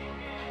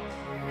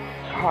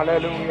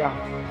 Hallelujah.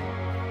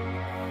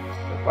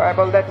 The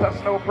Bible lets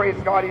us know, praise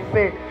God, He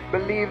said,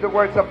 believe the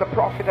words of the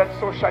prophet and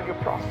so shall you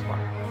prosper.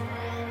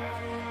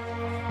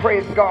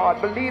 Praise God.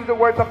 Believe the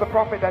words of the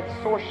prophet and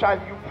so shall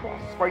you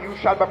prosper. You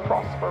shall be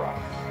prosperous.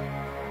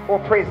 Oh,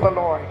 praise the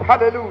Lord.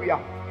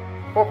 Hallelujah.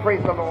 Oh,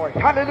 praise the Lord.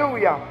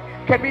 Hallelujah.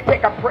 Can we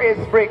take a praise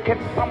break? Can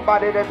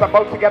somebody that's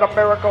about to get a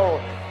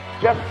miracle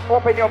just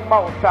open your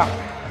mouth?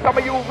 Some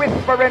of you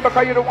whispering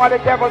because you don't want the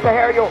devil to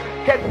hear you.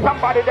 Can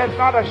somebody that's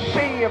not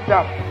ashamed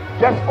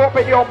just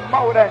open your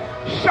mouth and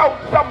shout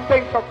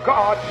something to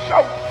God?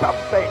 Shout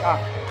something.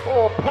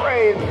 Oh,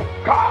 praise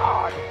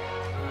God.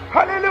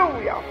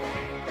 Hallelujah.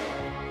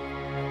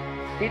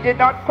 He did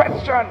not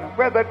question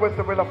whether it was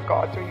the will of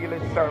God to heal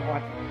His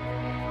servant.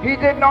 He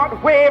did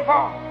not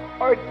waver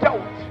or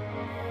doubt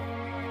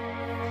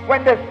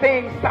when the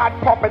things start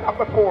popping up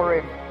before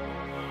him.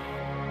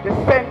 The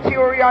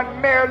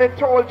centurion merely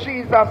told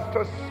Jesus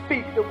to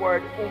speak the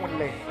word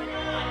only,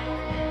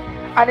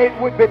 and it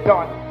would be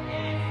done.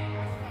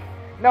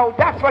 Now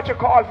that's what you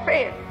call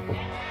faith.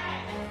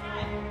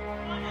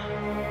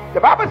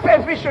 The Bible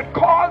says we should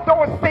call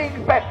those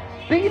things that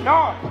be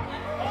not.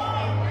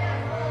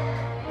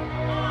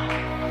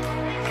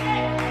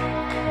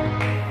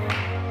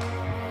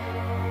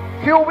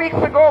 A few weeks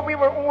ago we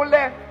were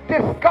only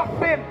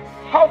discussing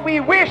how we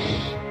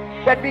wish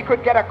that we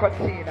could get a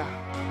container.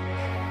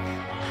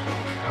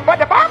 But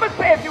the Bible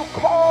says you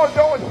call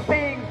those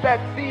things that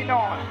be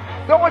not,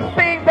 those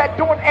things that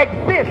don't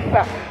exist,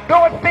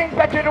 those things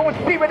that you don't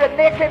see with the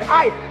naked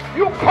eye,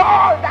 you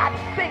call that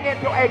thing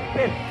into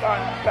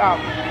existence.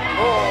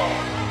 Oh,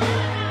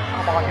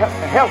 come on, help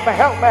me, help me,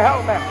 help me,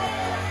 help me.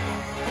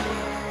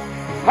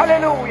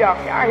 Hallelujah.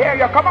 I hear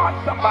you. Come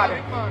on,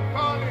 somebody.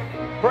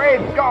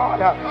 Praise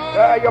God.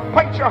 You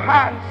point your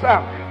hands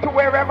to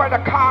wherever the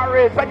car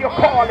is and you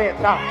call it.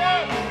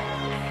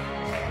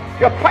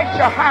 You point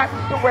your hands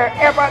to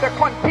wherever the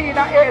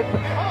container is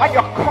and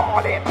you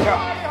call it.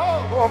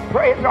 Oh,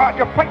 praise God.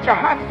 You point your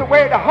hands to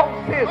where the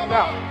house is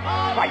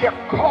and you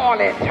call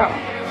it.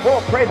 Oh,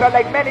 praise God,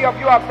 like many of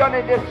you have done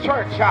in this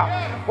church.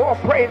 Oh,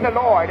 praise the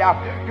Lord.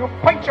 You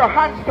point your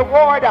hands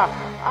toward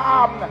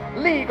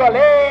legal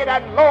aid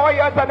and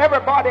lawyers and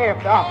everybody.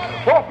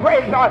 Oh,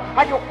 praise God.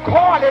 And you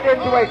call it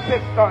into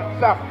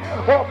existence.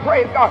 Oh,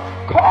 praise God.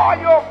 Call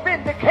your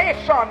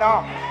vindication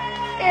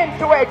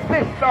into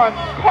existence.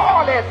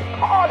 Call it.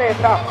 Call it.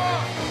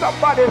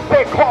 Somebody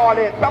say call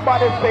it.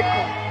 Somebody say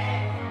call it.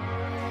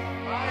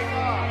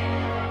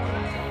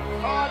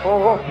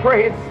 Oh,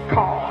 praise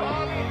God.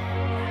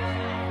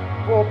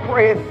 Oh,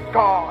 praise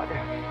God.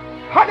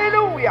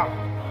 Hallelujah.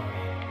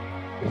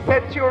 The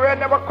centurion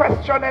never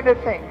questioned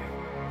anything.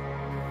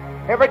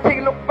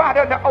 Everything looked bad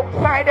on the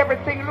outside.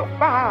 Everything looked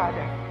bad.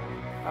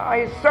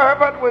 His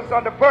servant was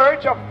on the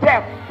verge of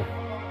death.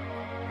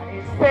 And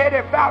he said,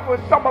 if that was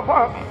some of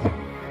us,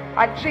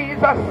 and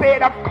Jesus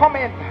said, I'm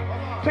coming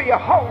to your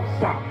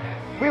house,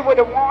 we would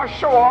have wanted to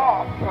show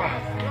off.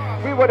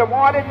 We would have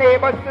wanted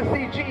neighbors to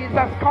see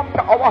Jesus come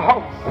to our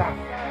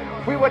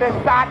house. We would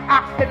have started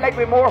acting like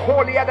we're more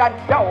holier than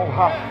thou.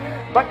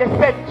 But the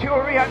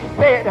centurion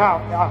said,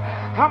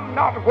 I'm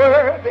not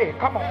worthy.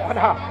 Come on.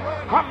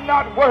 I'm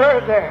not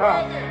worthy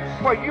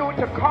for you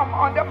to come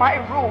under my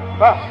roof.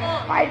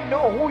 I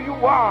know who you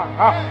are.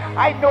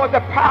 I know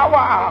the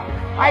power.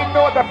 I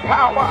know the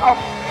power of.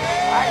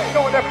 I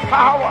know the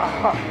power.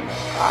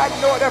 I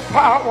know the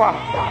power.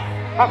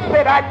 I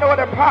said I know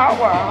the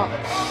power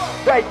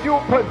that you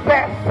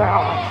possess.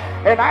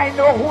 And I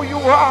know who you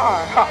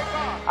are.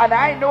 And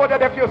I know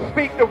that if you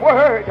speak the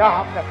word,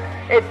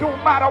 it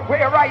don't matter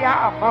where I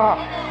am.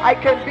 I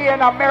can be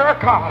in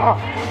America.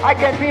 I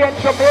can be in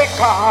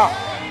Jamaica.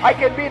 I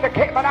can be in the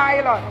Cayman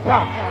Islands.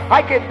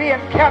 I can be in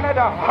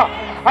Canada.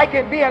 I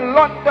can be in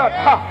London.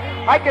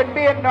 I can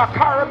be in the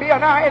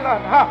Caribbean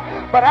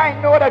island. But I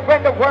know that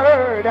when the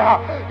word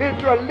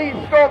is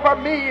released over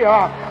me,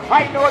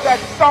 I know that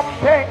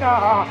something,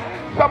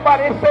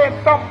 somebody say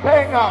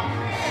something.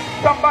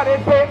 Somebody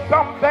say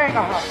something.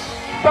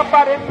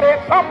 Somebody say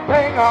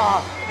something.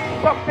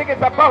 Something is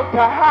about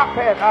to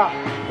happen.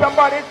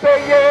 Somebody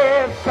say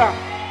yes.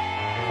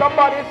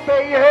 Somebody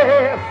say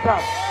yes.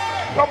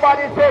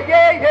 Somebody say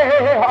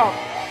yeah.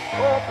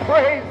 Oh,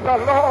 praise the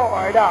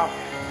Lord.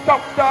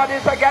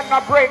 Somebody's getting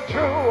a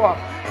breakthrough.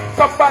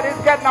 Somebody's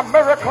getting a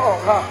miracle.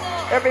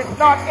 If it's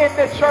not in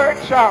the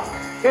church,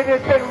 it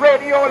is in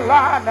Radio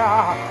Land.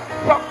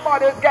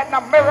 Somebody's getting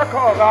a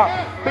miracle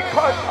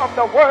because of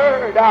the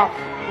word.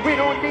 We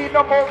don't need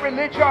no more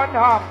religion.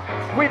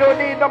 We don't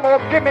need no more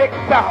gimmicks.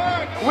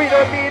 We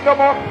don't need no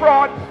more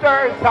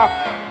fraudsters.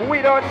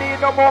 We don't need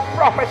no more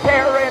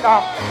profiteering.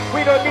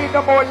 We don't need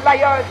no more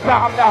liars.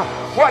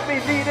 What we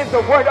need is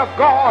the word of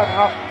God.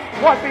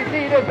 What we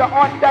need is the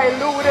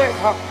undiluted,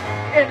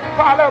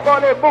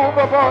 infallible,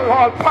 immovable,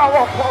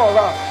 all-powerful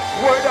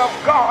word of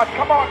God.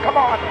 Come on, come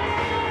on.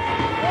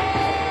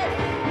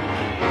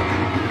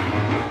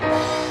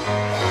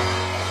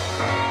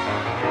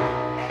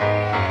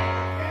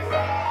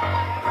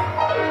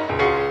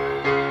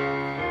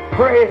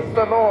 Praise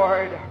the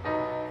Lord.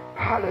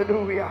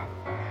 Hallelujah.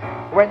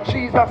 When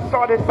Jesus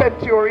saw the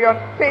centurion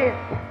faith,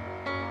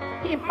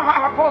 he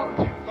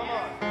marveled.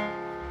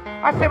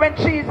 I say when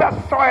Jesus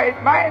saw it,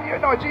 man, you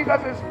know,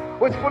 Jesus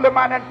was full of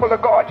man and full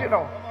of God, you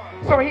know.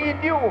 So he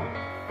knew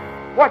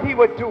what he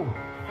would do.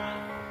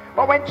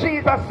 But when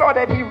Jesus saw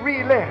that he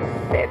really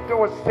said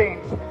those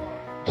things,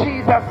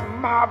 Jesus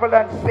marveled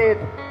and said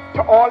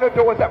to all of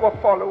those that were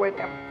following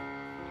him.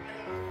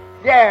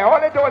 Yeah,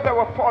 all of those that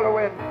were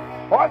following.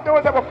 All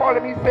those that were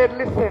following, he said,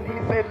 listen. He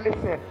said,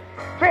 listen.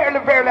 Verily,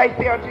 verily, I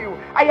say unto you,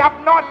 I have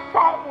not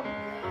found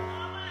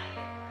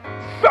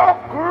so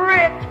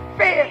great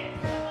faith.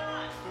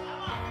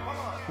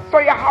 So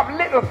you have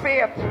little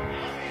faith.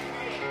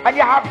 And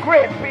you have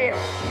great faith.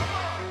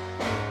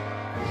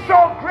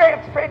 So great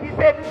faith. He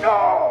said,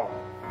 no.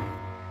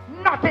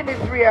 Not in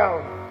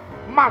Israel.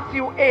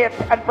 Matthew 8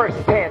 and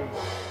verse 10.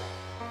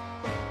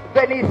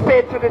 Then he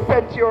said to the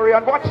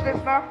centurion, watch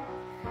this now.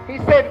 He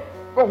said,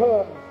 go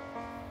home.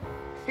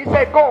 He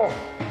said, go.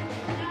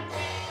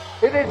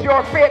 It is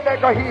your faith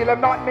that will heal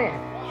him, not me.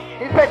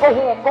 He said, go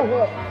home, go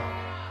home.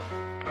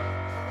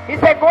 He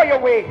said, go your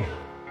way.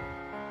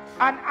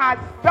 And as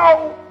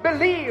thou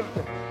believed,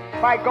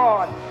 my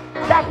God,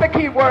 that's the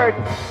key word.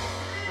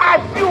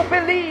 As you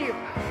believe.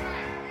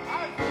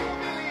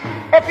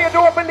 If you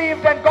don't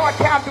believe, then God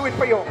can't do it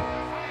for you.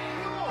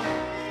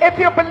 If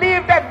you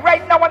believe that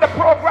right now on the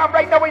program,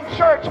 right now in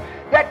church,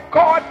 that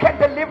God can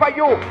deliver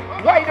you,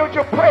 why don't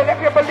you pray? If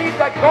you believe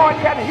that God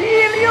can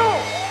heal you,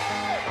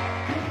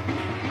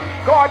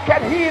 God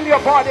can heal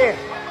your body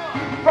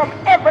from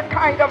every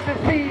kind of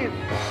disease,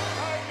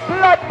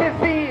 blood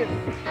disease,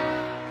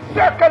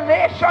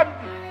 circulation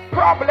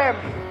problems,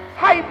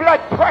 high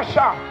blood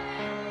pressure,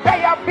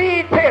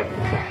 diabetes.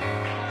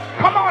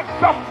 Come on,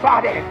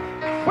 somebody.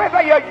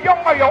 Whether you're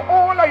young or you're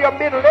old or you're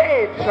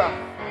middle-aged,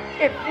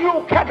 if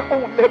you can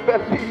only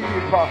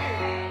believe.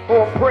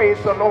 Oh,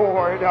 praise the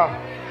Lord.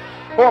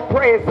 Oh,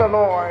 praise the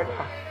Lord.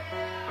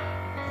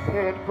 He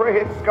said,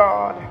 praise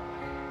God.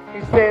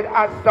 He said,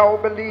 as thou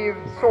believe,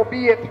 so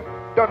be it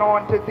done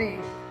unto thee.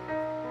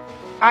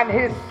 And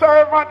his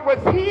servant was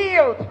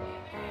healed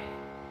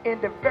in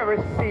the very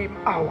same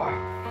hour.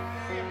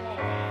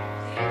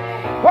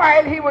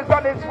 While he was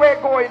on his way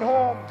going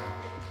home,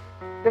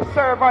 the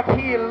servant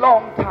healed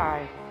long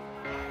time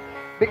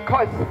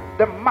because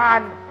the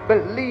man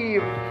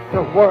believed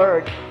the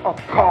word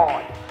of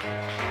God.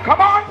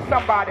 Come on,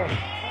 somebody.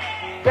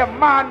 The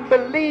man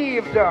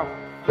believed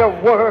the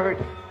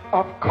word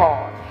of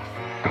God.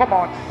 Come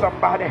on,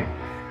 somebody.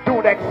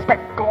 Don't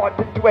expect God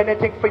to do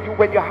anything for you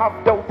when you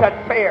have doubt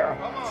and fear.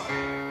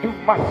 You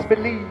must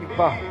believe.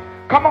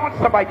 Come on,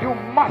 somebody. You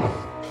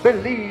must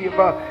believe.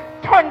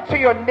 Turn to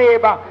your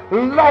neighbor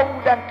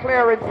loud and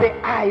clear and say,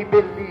 I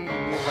believe.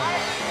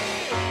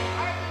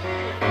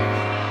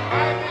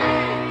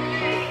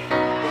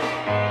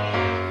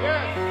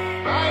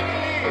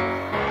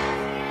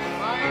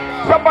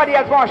 Somebody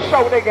else want to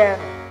shout again.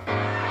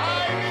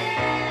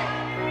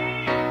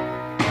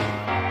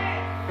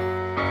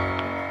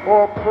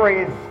 Oh,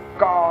 praise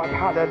God.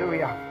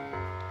 Hallelujah.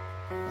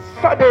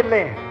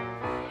 Suddenly,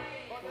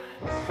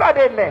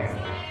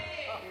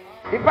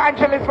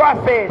 evangelist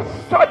was saying,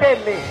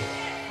 suddenly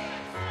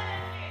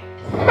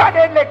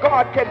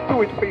God can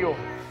do it for you.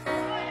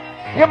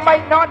 You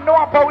might not know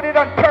about it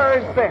on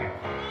Thursday.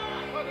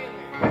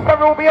 Sister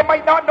Ruby, you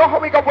might not know how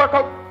we can work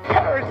out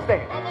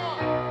Thursday.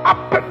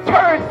 Up to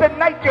Thursday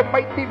night, you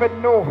might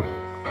even know.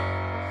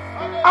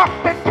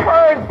 After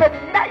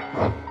Thursday night,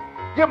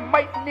 you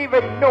might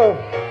even know.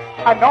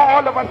 And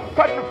all of a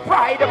sudden,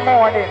 Friday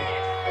morning,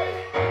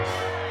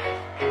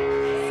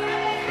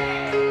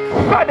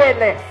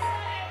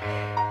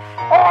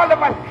 all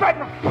of a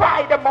sudden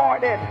Friday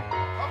morning,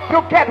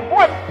 you get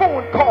one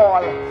phone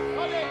call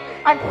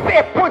and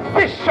say,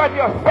 position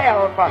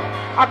yourself.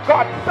 I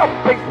got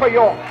something for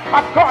you.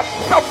 I got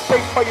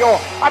something for you.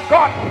 I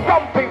got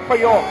something for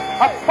you.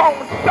 I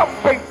found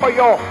something for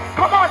you.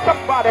 Come on,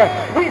 somebody.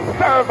 We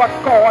serve a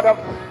God of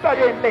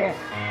suddenly.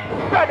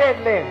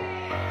 Suddenly.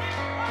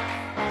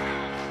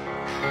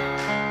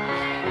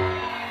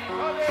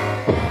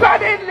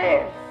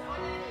 Suddenly.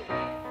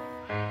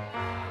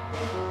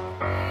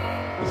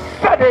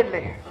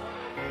 Suddenly.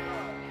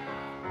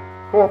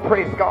 Oh,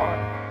 praise God.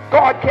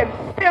 God can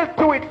still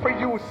do it for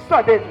you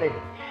suddenly.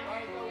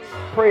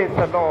 Praise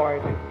the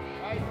Lord.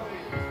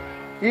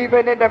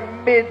 Even in the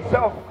midst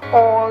of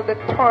all the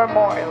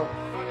turmoil,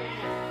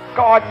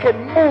 God can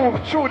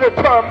move through the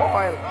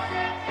turmoil.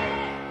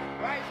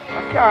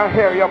 I can't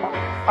hear you.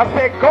 I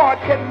say God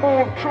can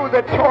move through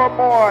the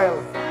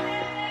turmoil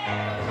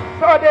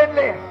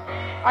suddenly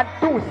and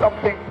do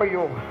something for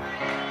you.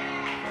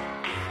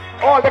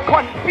 All the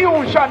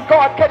confusion,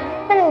 God can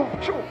move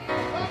through.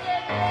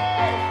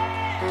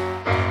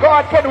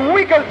 God can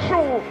wiggle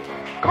through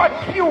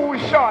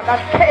confusion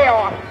and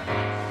chaos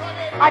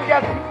and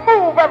just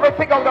move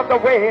everything out of the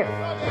way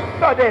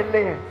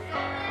suddenly.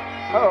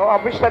 Oh, I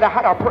wish that I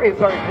had a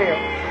praiser in here.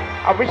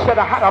 I wish that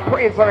I had a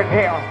praiser in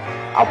here.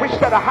 I wish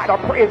that I had a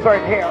praiser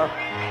in here.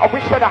 I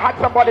wish that I had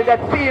somebody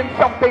that's seeing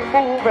something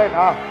moving.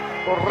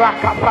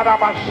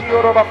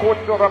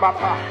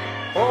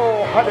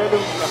 Oh,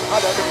 hallelujah,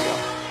 hallelujah,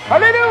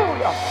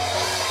 hallelujah.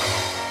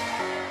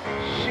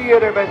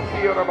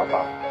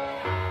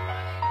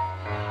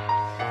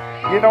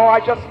 You know, I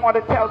just want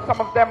to tell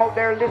some of them out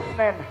there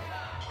listening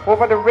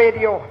over the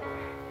radio.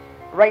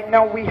 Right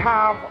now we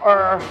have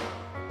our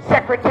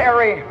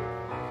secretary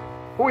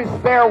who is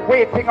there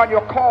waiting on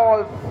your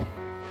calls.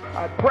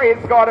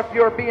 Praise God if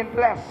you're being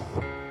blessed.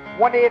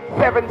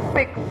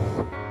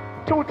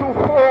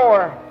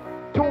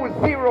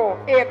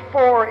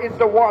 1-876-224-2084 is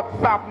the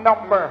WhatsApp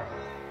number.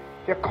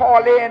 You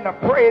call in,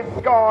 praise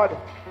God.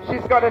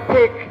 She's going to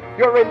take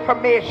your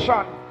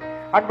information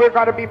and we're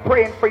going to be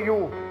praying for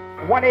you.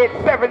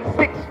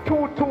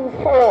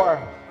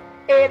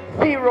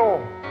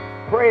 1-876-224-80.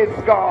 Praise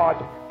God.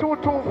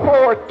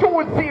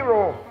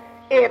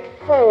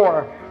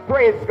 224-2084.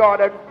 Praise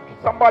God. And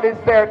somebody's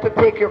there to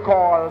take your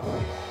calls.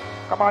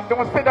 Come on,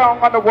 don't sit down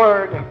on the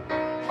word.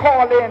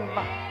 Call in.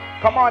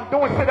 Come on,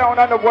 don't sit down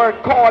on the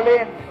word. Call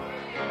in.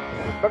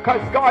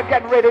 Because God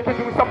getting ready to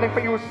do something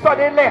for you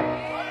suddenly.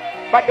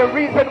 But the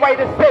reason why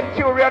the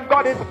centurion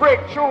got his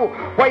breakthrough,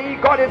 why he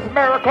got his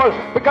miracle,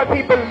 because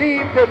he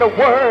believed in the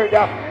word.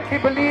 He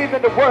believed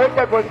in the word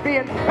that was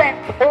being sent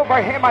over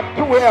him and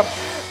to him.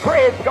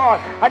 Praise God.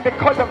 And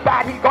because of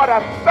that, he got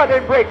a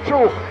sudden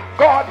breakthrough.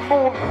 God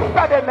moved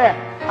suddenly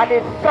and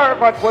his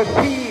servant was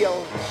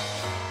healed.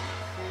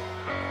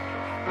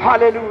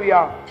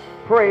 Hallelujah.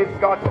 Praise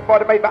God.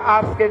 Somebody might be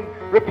asking,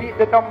 repeat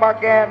the number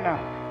again.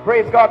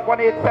 Praise God.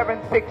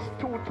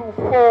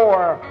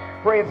 1-876-224.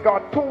 Praise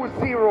God.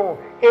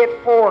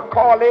 2084.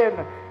 Call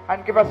in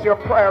and give us your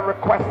prayer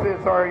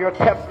requests or your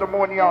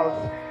testimonials.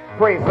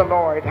 Praise the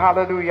Lord.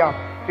 Hallelujah.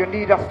 You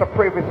need us to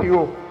pray with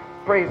you.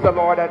 Praise the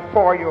Lord and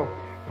for you.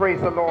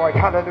 Praise the Lord.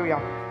 Hallelujah.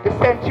 The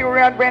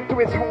centurion went to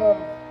his home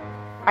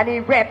and he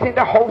went in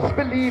the house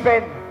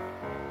believing.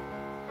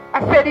 I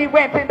said he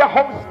went in the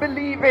house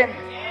believing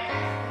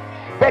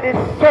that his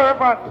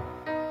servant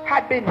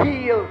had been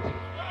healed.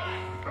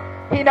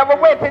 He never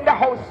went in the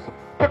house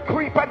to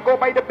creep and go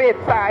by the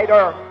bedside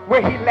or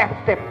where he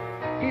left him.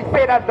 He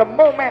said, at the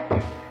moment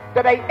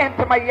that I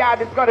enter my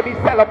yard, it's going to be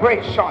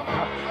celebration.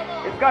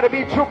 It's going to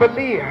be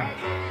jubilee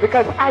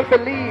because I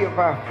believe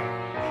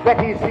that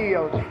he's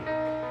healed.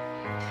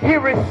 He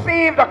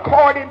received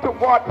according to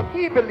what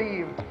he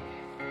believed.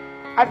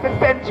 As the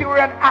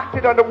centurion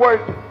acted on the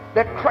word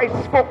that Christ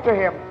spoke to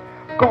him,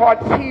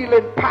 God's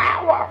healing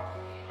power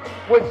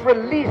was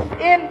released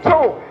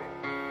into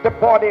the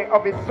body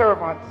of his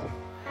servants,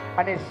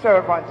 and his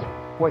servant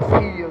was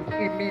healed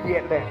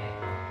immediately.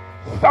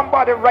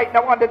 Somebody right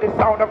now under the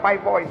sound of my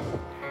voice,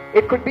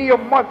 it could be your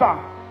mother,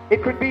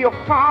 it could be your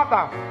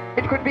father,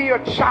 it could be your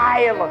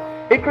child,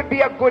 it could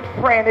be a good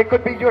friend, it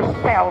could be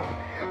yourself,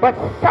 but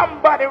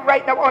somebody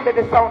right now under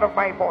the sound of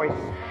my voice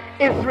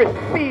is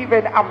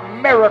receiving a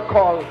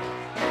miracle.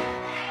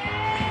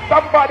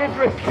 Somebody's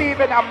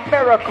receiving a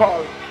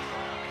miracle.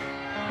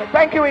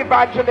 Thank you,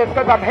 evangelist,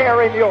 because I'm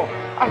hearing you.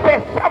 I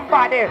said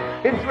somebody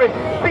is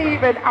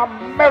receiving a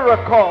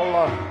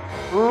miracle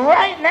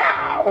right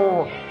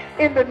now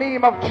in the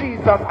name of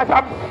Jesus. As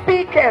I'm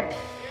speaking,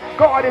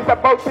 God is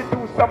about to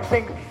do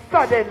something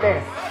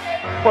suddenly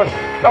for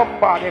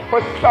somebody,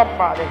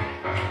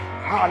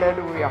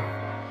 Hallelujah.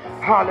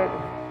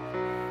 Hallelujah.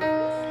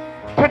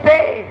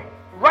 Today,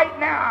 right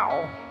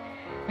now,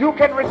 you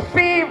can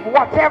receive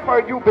whatever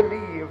you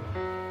believe,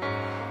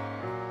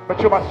 but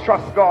you must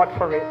trust God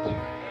for it.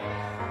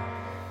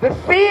 The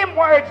same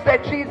words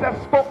that Jesus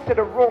spoke to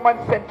the Roman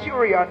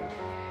centurion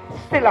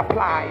still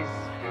applies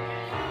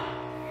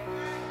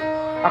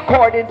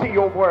according to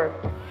your word.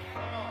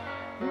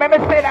 Let me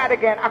say that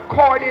again.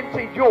 According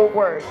to your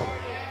words.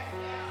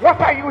 What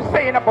are you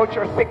saying about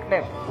your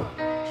sickness?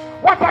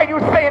 What are you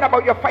saying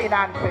about your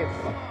finances?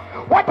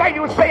 What are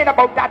you saying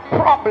about that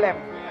problem?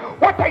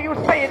 What are you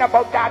saying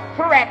about that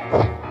threat?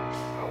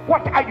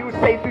 What are you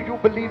saying? Do you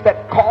believe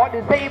that God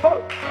is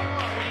able?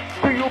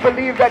 Do you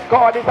believe that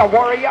God is a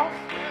warrior?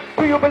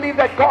 Do you believe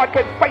that God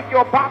can fight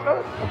your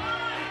battles?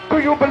 Do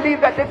you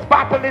believe that this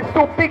battle is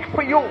too big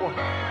for you?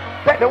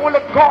 That the will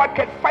of God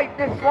can fight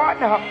this one?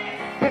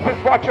 This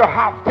is what you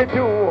have to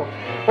do.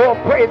 Oh,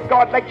 praise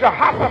God, like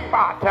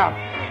Jehoshaphat.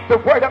 The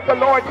word of the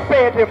Lord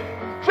said,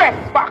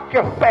 dress back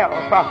yourself.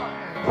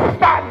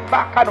 Stand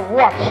back and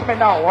watch me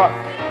now.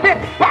 This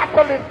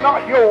battle is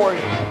not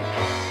yours.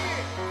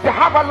 You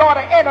have a lot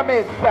of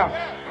enemies.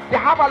 You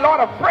have a lot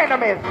of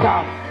frenemies.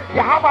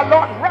 You have a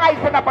lot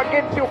rising up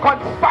against you,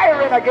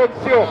 conspiring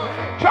against you,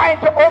 trying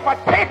to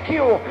overtake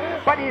you.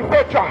 But he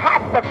said,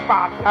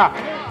 Jehoshaphat,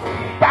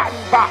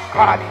 stand back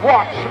and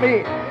watch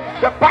me.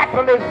 The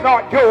battle is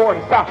not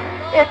yours.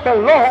 It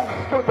belongs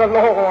to the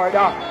Lord.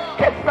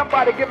 Can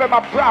somebody give him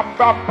a bram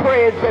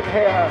praise in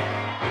here?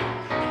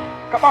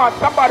 Come on,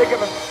 somebody give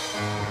him.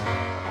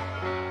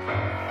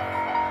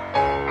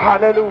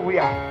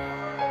 Hallelujah.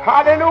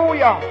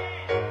 Hallelujah.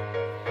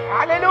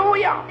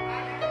 Hallelujah.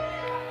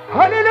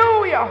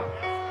 Hallelujah.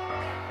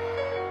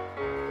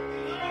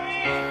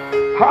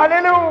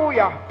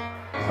 Hallelujah.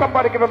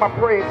 Somebody give him a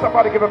praise.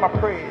 Somebody give him a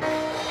praise.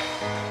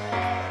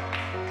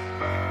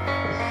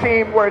 The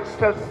same words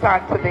still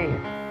stand today.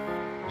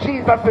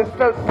 Jesus is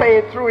still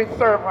saying through his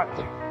servant,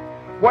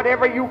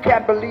 whatever you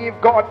can believe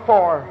God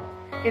for,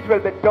 it will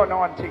be done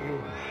unto you.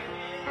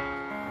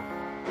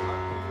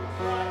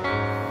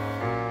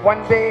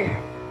 One day,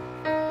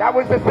 that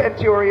was the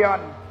centurion.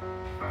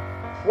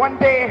 One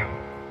day,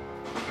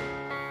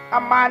 a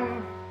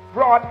man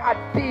brought a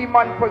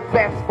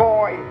demon-possessed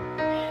boy.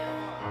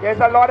 There's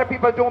a lot of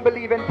people don't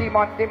believe in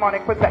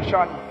demonic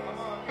possession.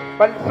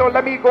 But so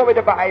let me go with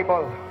the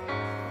Bible.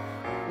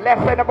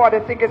 Lest anybody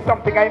think it's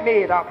something I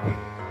made up.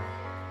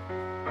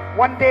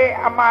 One day,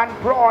 a man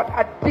brought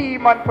a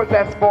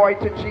demon-possessed boy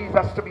to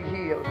Jesus to be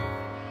healed.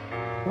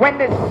 When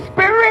the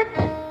spirit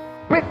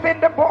within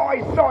the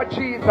boy saw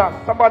Jesus,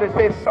 somebody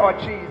say, saw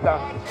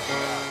Jesus.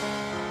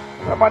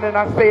 Somebody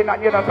not saying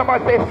that,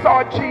 somebody say,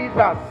 saw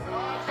Jesus.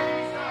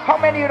 How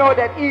many of you know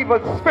that evil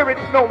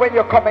spirits know when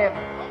you come in?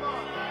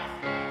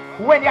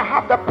 When you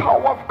have the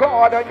power of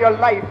God on your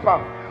life,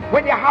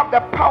 when you have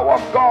the power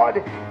of God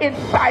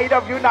inside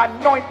of you, the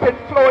anointing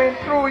flowing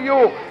through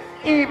you,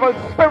 evil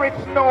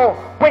spirits know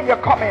when you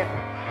come in.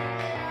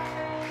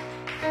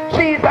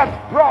 Jesus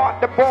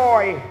brought the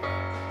boy.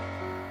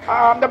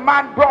 The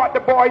man brought the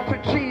boy to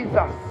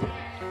Jesus.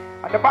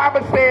 And the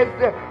Bible says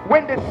that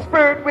when the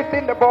spirit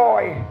within the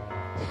boy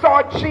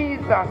saw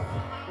Jesus,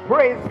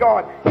 praise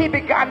God, he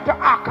began to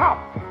act up.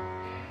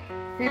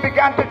 He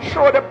began to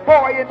throw the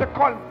boy into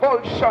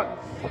convulsions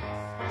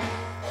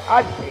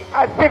as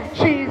if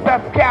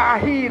Jesus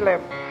can't heal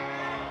him.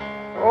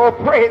 Oh,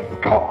 praise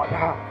God.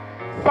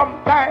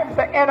 Sometimes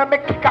the enemy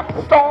kick up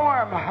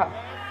storm.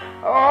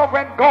 Oh,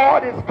 when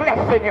God is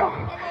blessing you.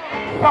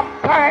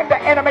 Sometimes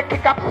the enemy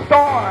kick up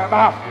storm.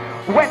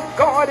 When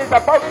God is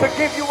about to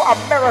give you a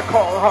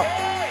miracle.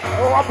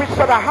 Oh, we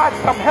should have had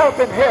some help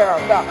in here.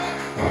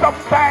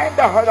 Sometimes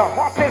the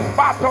hottest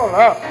battle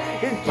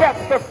is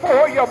just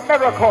before your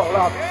miracle.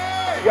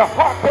 Your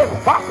hottest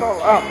battle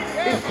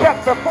is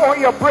just before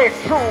your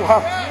breakthrough.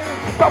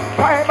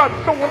 Sometimes as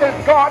soon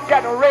as God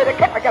getting ready,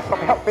 can I get some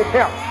help in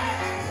here?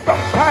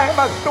 Sometimes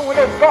as soon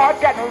as God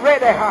getting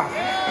ready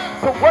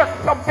to work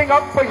something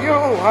up for you,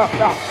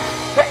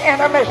 the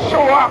enemy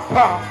show up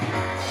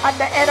and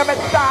the enemy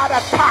start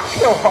attack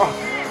you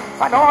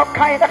and all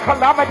kind of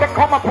calamity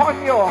come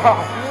upon you.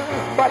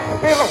 But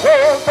still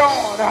hold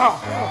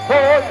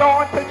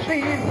on to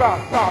Jesus,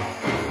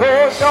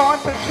 hold on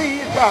to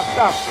Jesus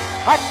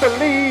and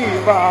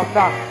believe.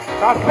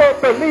 I say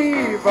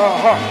believe.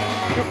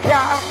 You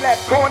can't let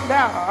go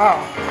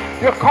now.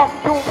 You come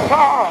too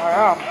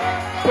far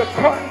to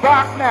turn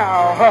back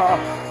now.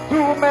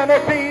 Too many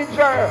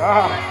dangers,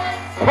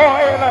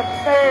 toil and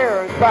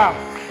snares.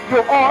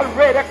 You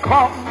already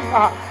come.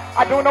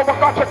 I don't know what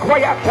got you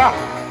quiet,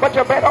 but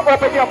you better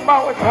open your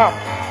mouth.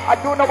 I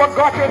don't know what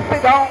got you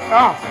sit down,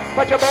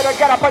 but you better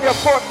get up on your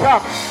foot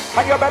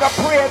and you better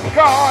praise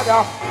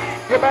God.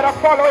 You better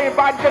follow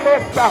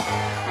evangelist.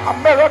 A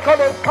miracle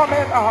is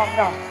coming.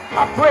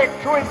 A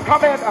breakthrough is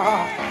coming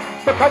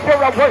because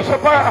you're a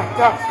worshiper.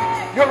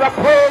 You're a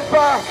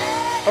praiser.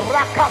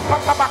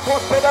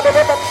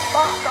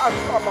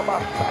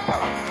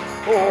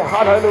 Oh,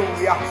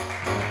 hallelujah.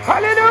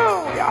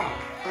 Hallelujah.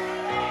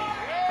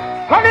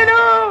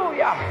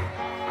 Hallelujah.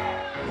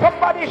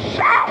 Somebody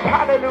shout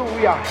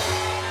hallelujah.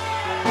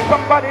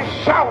 Somebody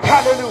shout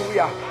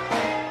hallelujah.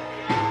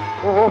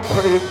 Oh,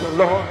 praise the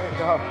Lord.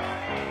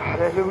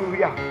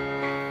 Hallelujah.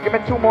 Give me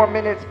 2 more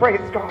minutes.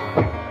 Praise God.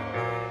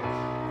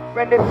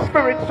 When the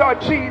spirit saw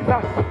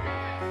Jesus,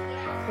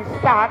 he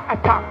started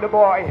attack the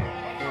boy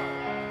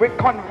with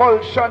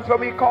convulsions, what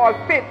we call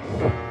fits,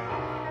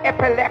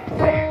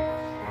 epilepsy.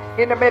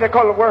 in the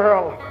medical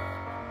world.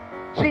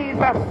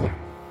 Jesus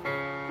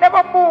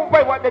never moved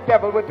by what the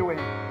devil was doing.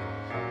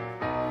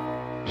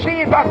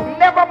 Jesus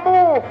never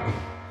moved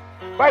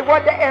by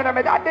what the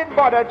enemy, that didn't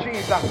bother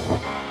Jesus,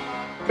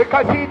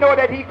 because he knew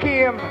that he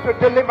came to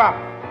deliver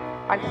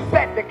and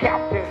set the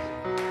captives.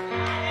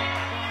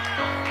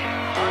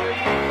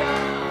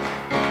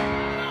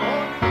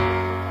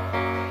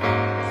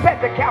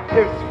 Set the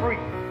captives free.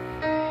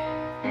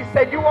 He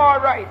said, you are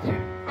right.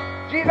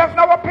 Jesus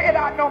never paid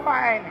that no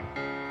mind.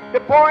 The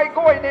boy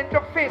going into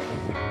fits,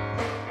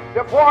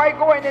 the boy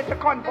going into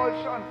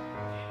convulsions,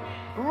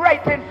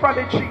 right in front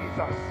of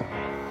Jesus.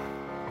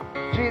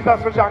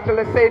 Jesus was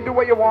actually saying, do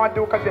what you want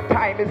to do, because your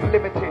time is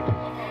limited.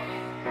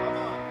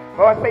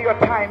 Oh, I say your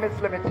time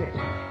is limited.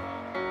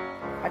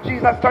 And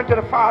Jesus turned to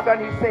the Father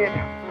and he said,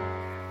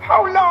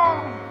 how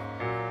long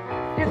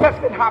this has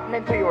been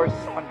happening to your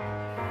son?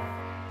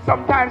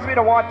 Sometimes we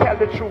don't want to tell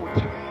the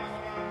truth.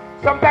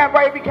 Sometimes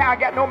why we can't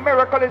get no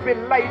miracle is we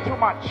lie too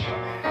much.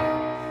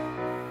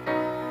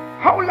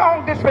 How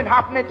long this been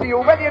happening to you?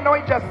 Well, you know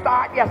it just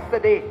started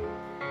yesterday.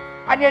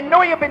 And you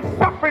know you've been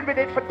suffering with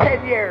it for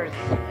 10 years.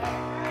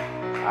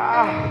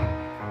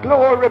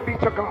 Glory be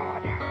to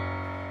God.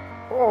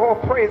 Oh,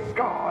 praise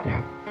God.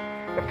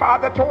 The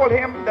father told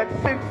him that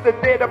since the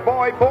day the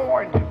boy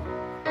born,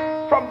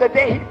 from the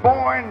day he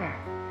born,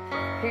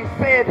 he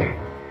said,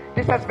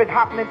 this has been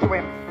happening to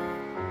him.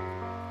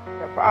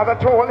 The father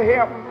told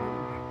him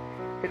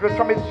it was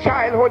from his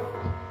childhood.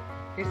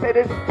 He said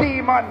his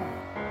demon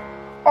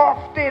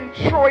often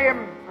throw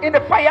him in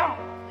the fire.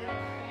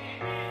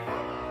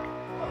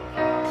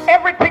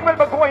 Everything will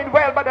be going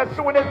well, but as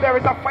soon as there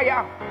is a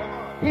fire,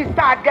 he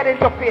start getting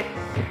to fits.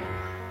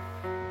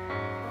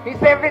 He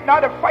said if it's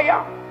not a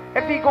fire,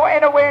 if he go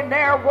anywhere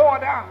near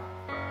water,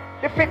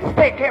 the fits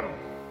take him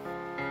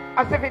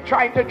as if it's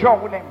trying to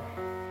drown him.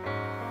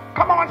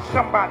 Come on,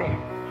 somebody.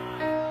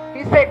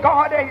 He said,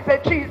 God, he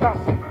said, Jesus,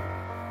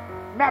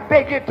 may I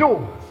beg you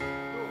do.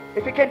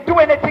 If you can do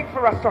anything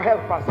for us to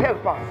help us,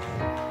 help us.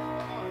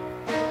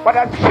 But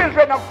as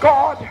children of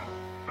God,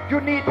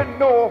 you need to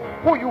know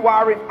who you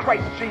are in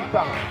Christ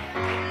Jesus.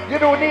 You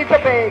don't need to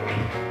beg.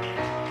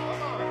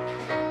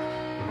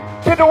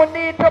 You don't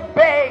need to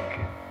beg.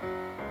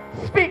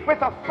 Speak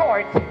with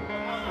authority.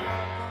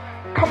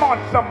 Come on,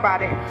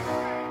 somebody.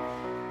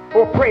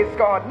 Oh, praise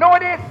God.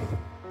 Notice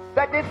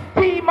that this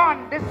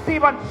demon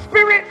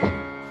spirit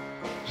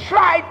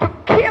tried to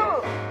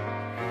kill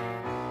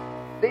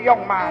the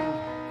young man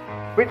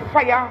with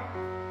fire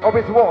or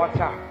with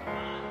water.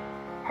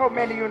 How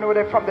many of you know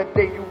that from the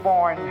day you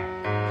born,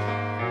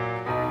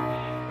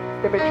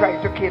 they've been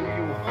trying to kill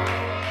you?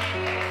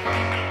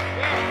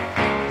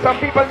 Some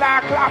people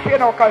now clap, you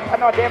know, because I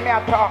know they may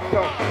talk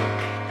to.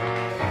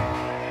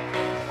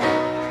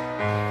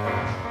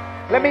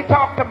 Let me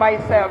talk to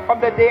myself. From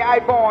the day I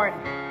born,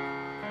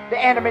 the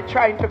enemy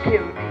trying to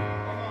kill me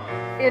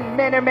in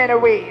many, many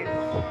ways.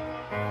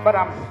 But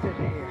I'm still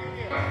here.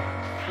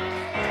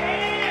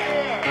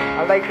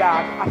 I like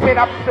that. I said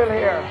I'm still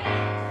here.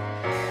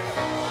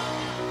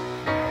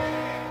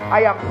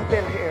 I am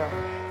still here.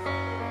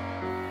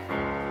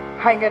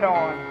 Hanging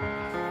on.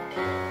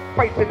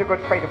 Fighting the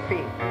good fight of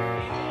faith.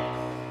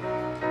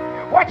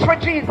 Watch what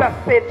Jesus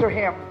said to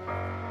him.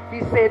 He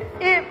said,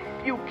 if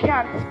you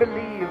can't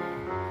believe,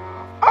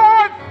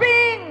 all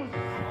things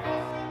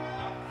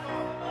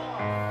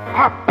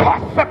are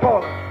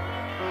possible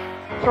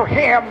to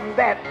him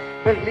that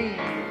believes.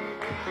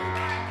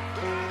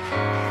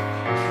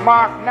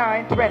 Mark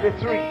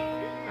 9:23.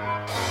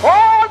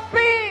 All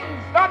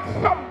things, not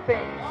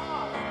something.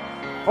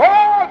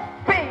 All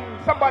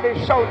things. Somebody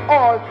shout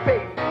all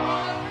things.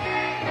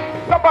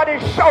 Somebody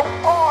shout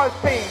all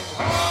things.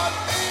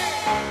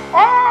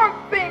 All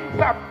things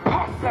are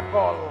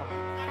possible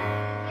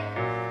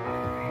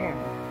to him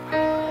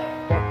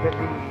that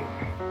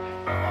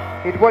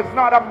believe. It was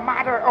not a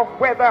matter of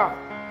whether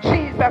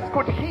Jesus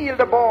could heal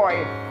the boy.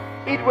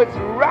 It was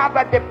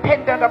rather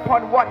dependent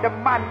upon what the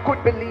man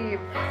could believe.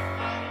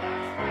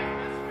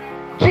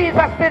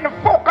 Jesus didn't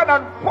focus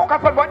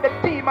on what the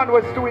demon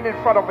was doing in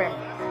front of him.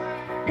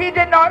 He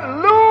did not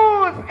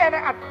lose any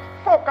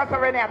focus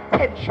or any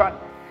attention.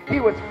 He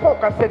was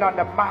focusing on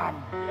the man.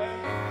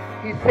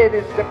 He said,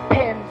 it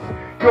depends.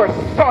 Your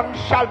son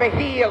shall be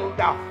healed.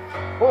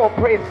 Oh,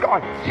 praise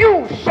God.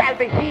 You shall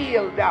be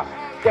healed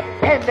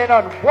depending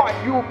on what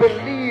you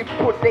believe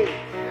today.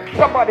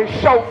 Somebody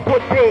shout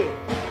today.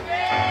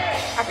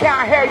 I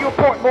can't hear you,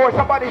 Portmore.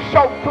 Somebody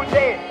shout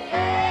today.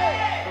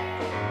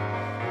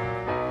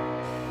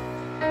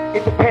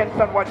 It depends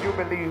on what you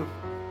believe.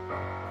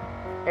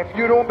 If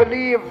you don't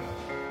believe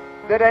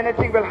that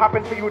anything will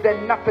happen for you,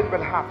 then nothing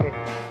will happen.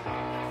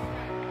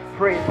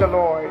 Praise the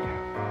Lord.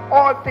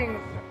 All things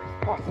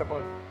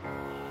possible.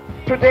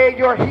 Today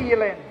your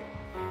healing.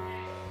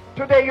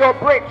 Today your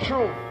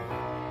breakthrough.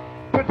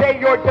 Today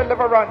your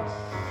deliverance.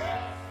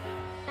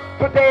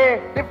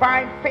 Today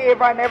divine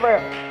favor and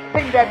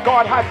everything that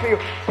God has for you.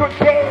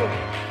 Today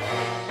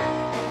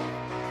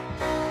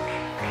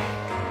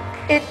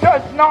it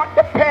does not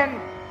depend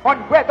on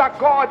whether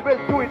God will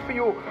do it for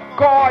you.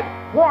 God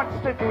wants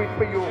to do it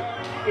for you.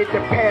 It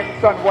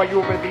depends on what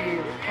you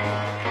believe.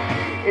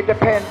 It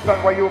depends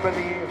on what you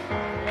believe.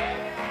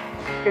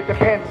 It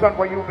depends on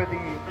what you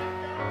believe.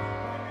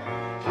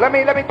 Let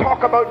me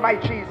talk about my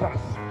Jesus.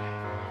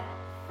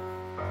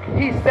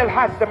 He still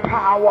has the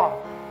power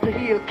to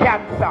heal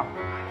cancer.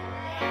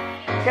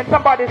 Can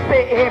somebody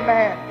say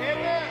amen?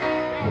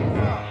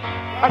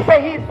 I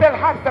say he still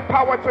has the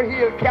power to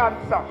heal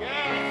cancer.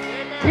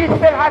 He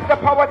still has the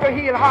power to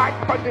heal heart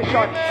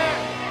conditions.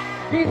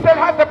 He still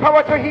has the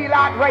power to heal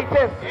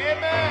arthritis,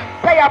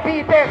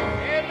 diabetes,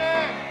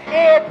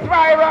 AIDS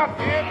virus,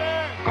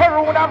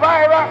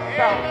 coronavirus,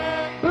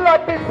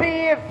 blood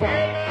disease,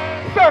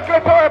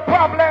 circulatory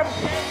problems,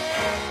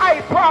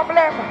 eye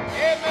problem,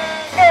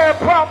 air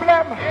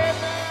problem,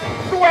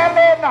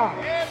 swelling.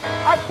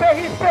 I say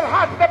he still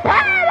has the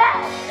power.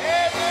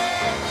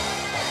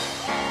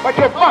 But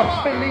you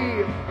must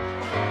believe.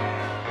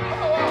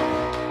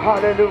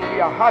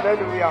 Hallelujah,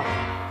 hallelujah.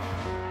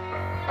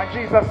 And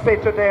Jesus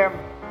said to them,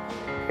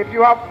 if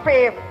you have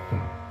faith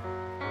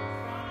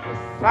the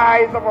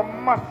size of a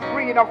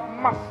grain of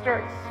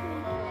mustard,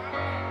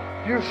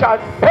 you shall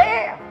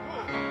say.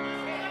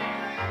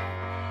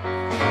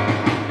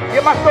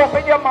 You must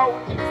open your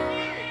mouth.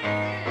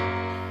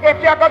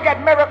 If you're going to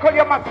get miracle,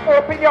 you must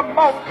open your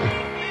mouth.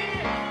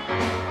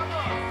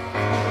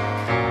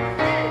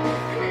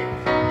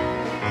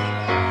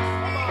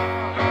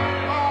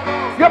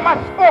 You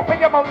must open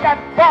your mouth and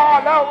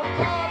bawl out.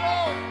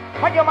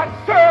 And you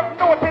must serve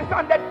notice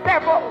on the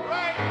devil.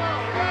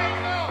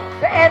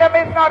 The enemy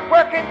is not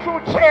working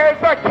through chairs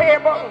or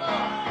tables.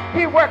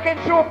 He's working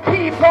through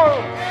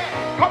people.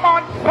 Come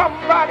on,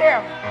 somebody.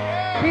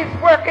 He's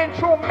working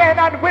through men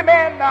and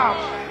women.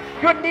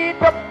 You need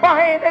to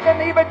bind in the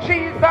name of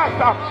Jesus.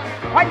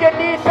 And you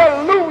need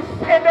to loose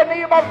in the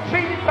name of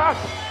Jesus.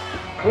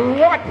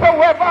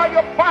 Whatsoever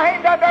you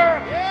bind on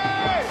earth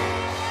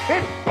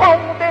is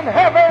bound in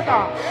heaven.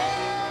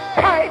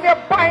 Time you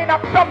bind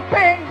up some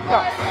things.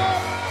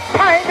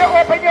 Time you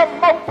open your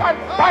mouth and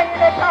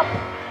bind it up.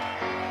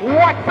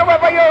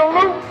 Whatsoever you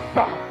loose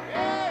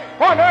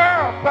on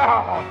earth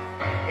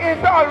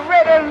is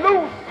already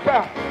loosed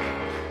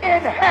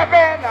in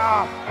heaven.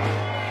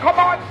 Come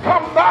on,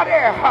 somebody.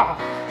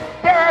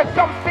 There are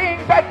some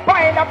things that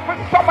bind up for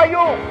some of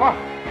you.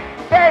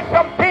 There are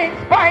some things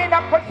bind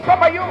up for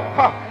some of you.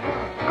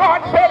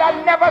 God said, I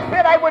never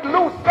said I would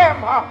loose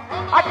them.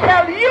 I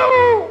tell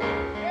you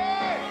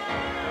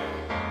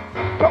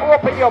to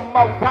open your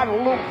mouth and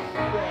loose.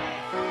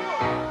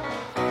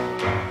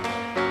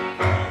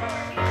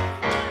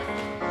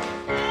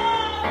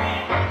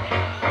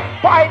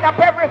 Bind up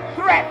every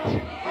threat.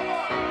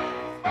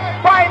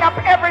 Bind up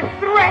every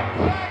threat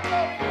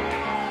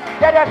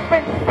that has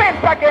been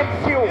sent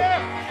against you.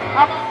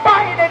 I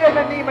bind it in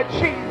the name of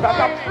Jesus.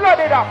 I flood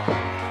it up.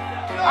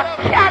 I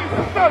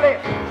cancel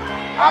it.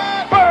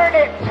 I burn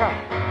it.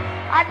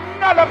 I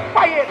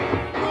nullify it.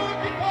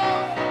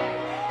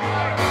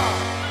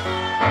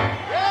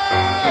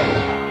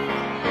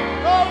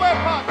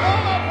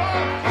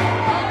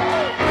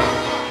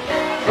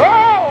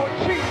 Oh,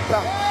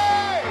 Jesus.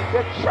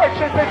 The church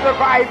is in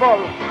revival.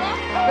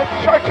 The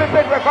church is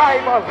in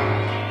revival.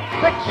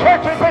 The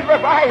church is in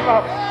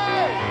revival.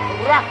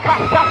 Yeah.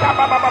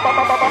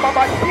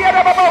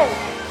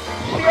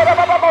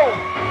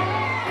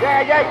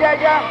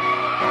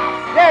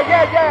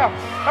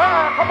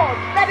 Come on,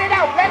 let it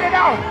out. Yeah.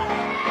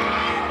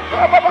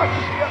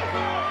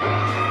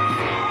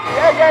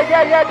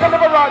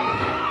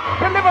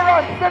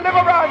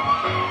 Deliverance.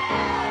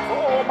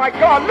 Oh my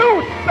God,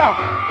 loose.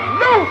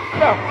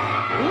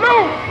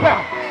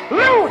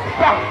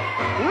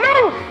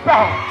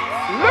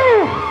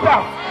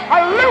 I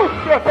loose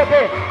you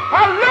today. I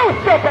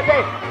loose you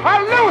today.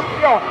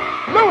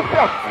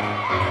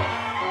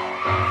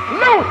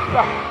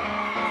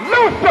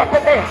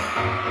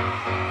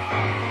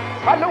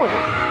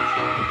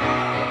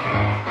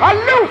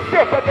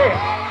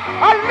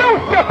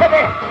 Loose you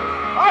today.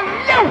 I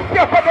loose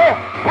you today.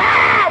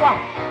 Power.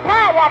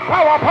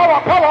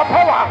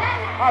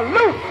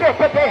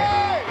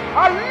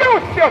 I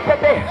loose you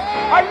today.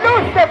 I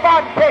loose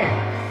Devante.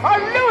 I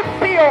loose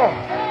Theo.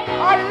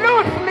 I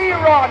loose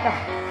Leron.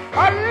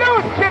 I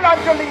loose Jill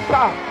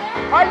Angelita.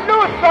 I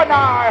loose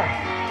Sonar.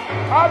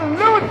 I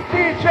loose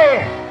DJ.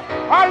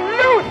 I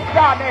loose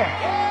Danny.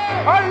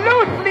 I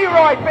loose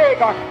Leroy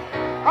Vega.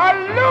 I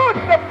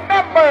loose the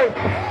members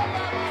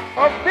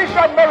of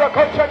Vision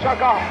Miracle Church of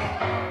God.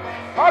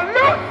 I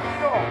loose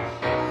you.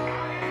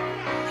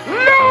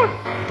 Loose.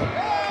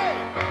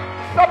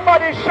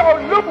 Somebody shout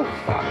loose.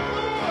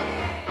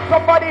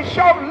 Somebody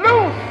shout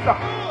loose.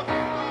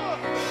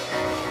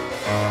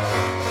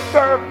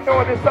 Serve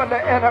notice on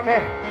the enemy.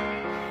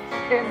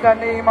 In the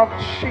name of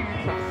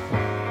Jesus.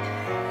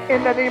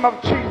 In the name of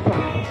Jesus.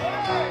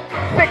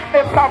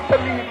 Sickness have to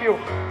leave you.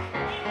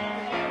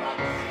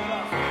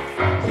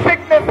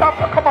 Sickness have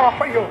to come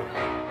off of you.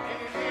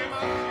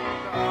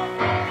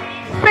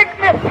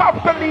 Sickness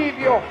have to leave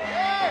you.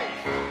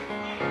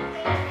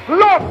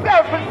 Low Low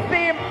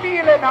self-esteem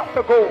feeling have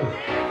to go.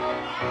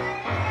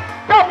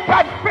 Doubt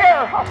and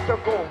fear have to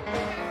go.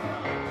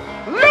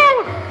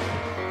 Loose.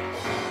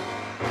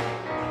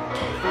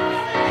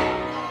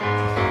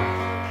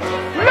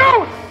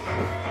 Loose.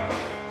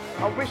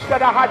 I wish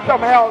that I had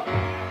some help.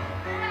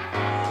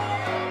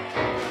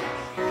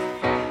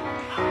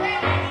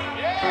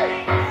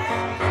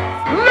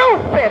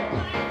 Loose it.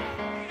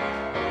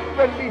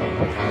 Release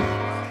it.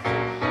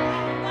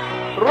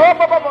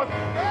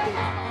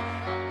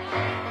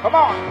 Come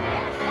on.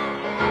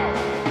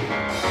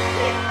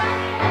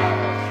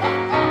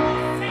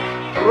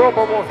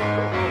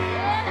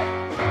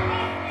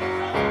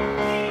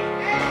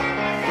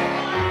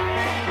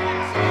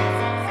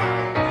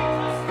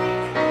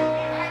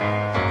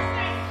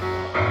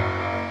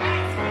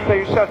 So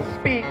you shall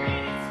speak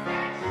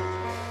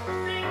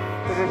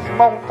to this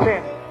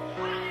mountain.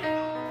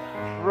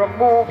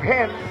 Remove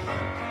hence.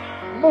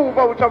 Move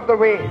out of the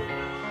way.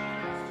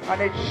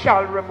 And it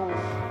shall remove.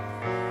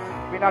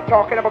 We're not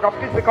talking about a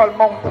physical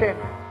mountain.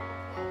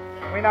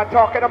 We're not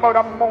talking about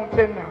a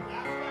mountain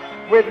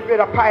with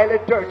a pile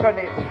of dirt on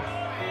it.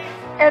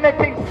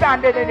 Anything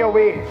standing in your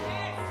way.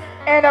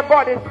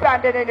 Anybody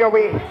standing in your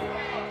way.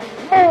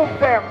 Move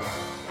them.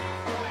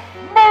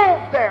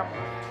 Move them.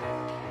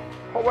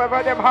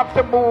 However them have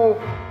to move.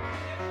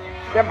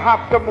 Them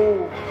have to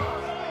move.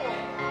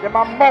 Them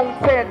a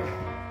mountain.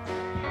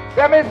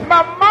 Them is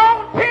my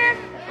mountain.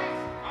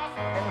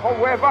 And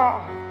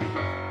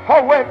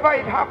however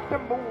it have to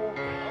move.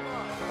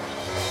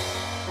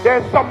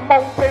 There's some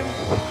mountains.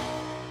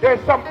 There's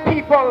some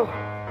people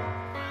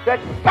that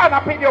stand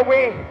up in your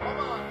way,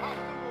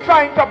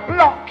 trying to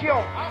block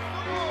you,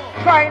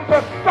 trying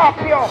to stop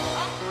you.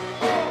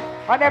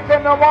 And if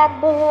they don't want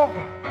to move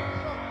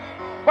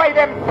by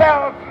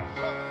themselves,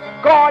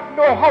 God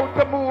knows how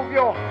to move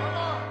you.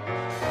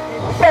 He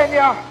send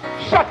you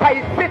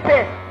Shatai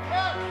City.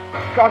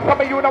 Because some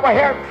of you never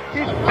hear.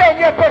 He send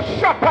you to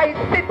Shatai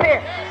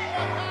City.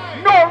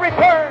 No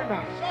return.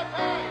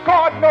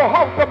 God knows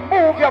how to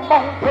move your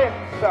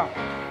mountains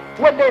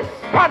when they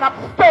stand up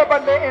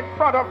stubbornly in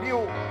front of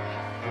you.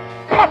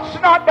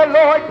 Touch not the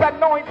Lord's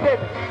anointed,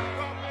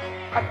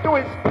 and do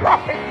his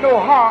prophet no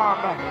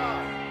harm.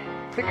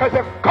 Because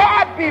if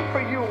God be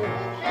for you,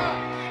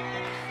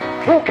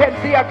 who can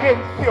be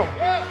against you?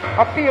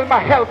 I feel my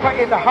helper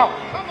in the house.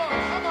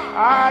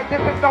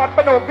 This is not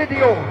for no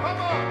video.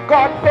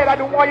 God said, I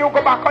don't want you to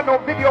go back on no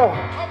video.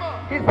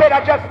 He said,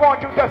 I just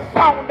want you to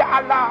sound the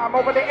alarm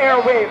over the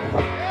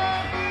airwaves.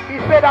 He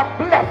said, I've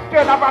blessed you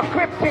and I've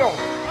equipped you.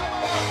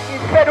 He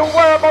said, don't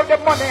worry about the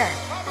money.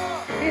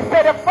 He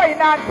said, the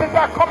finances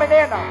are coming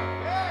in.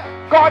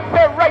 God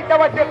said, right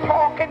now as you're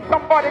talking,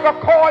 somebody will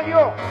call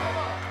you.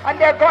 And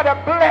they're going to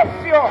bless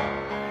you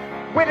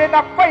with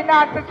enough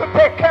finances to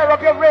take care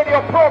of your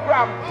radio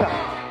programs.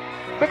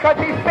 Because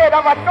he said,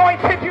 I've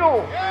anointed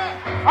you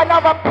and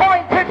I've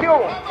appointed you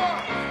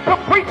to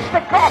preach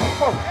the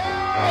gospel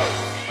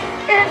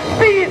in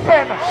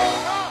season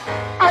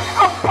and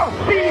out of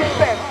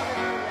season.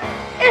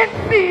 In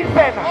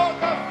season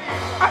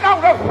and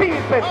out of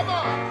season.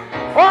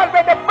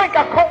 Already make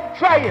a come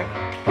try.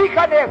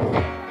 Deaconess.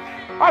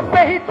 I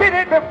say he did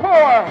it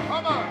before.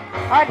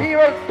 And he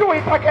will do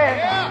it again.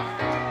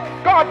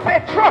 God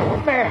said,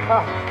 trust me.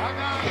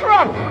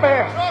 Trust me.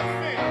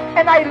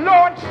 And I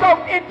launched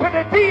out into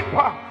the deep.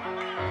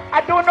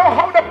 I don't know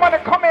how the money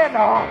come in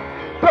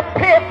to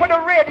pay for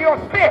the radio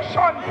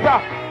stations.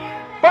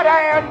 But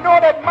I know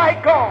that my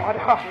God,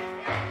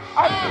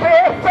 I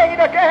say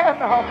it again.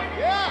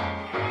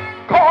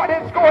 God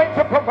is going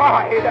to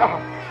provide.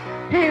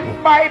 He's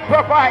my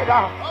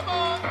provider.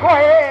 Go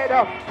ahead.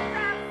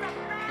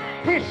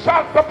 He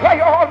shall supply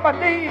all my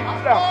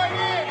needs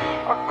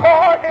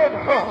according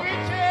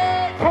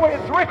to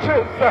his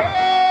riches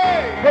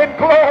in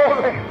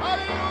glory.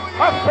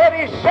 I said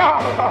he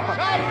shall.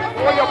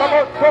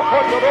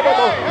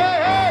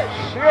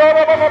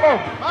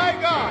 My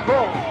God.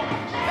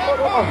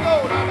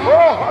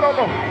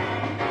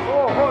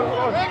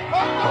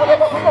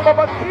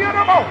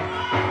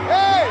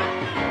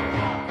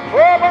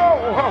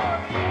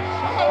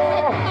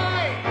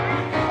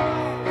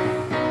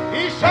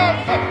 He shall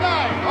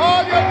supply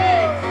all your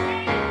needs.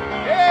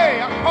 Hey,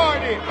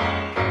 according.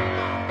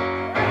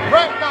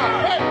 Fret not,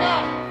 fret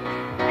not.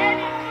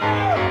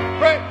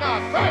 Fret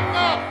not, fret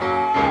not.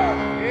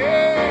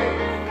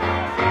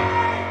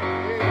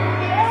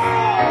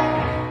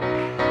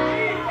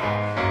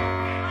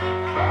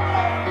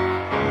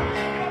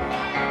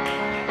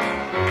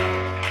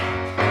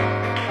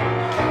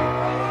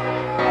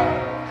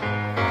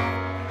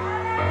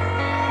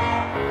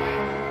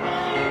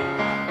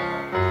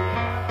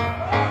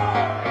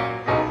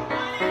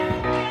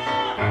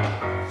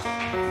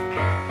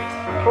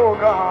 Oh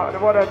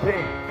God, what a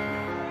day.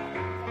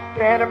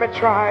 The enemy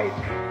tried,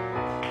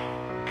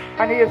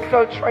 and he is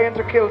still trying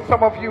to kill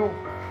some of you,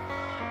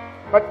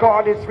 but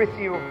God is with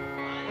you.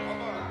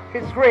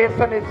 His grace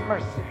and his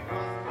mercy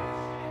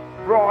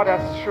brought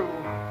us through.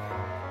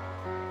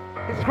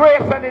 His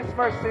grace and his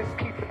mercy is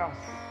keeping us,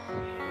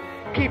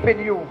 keeping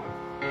you.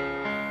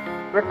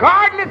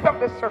 regardless of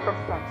the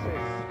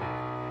circumstances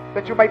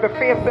that you might be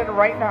facing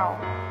right now,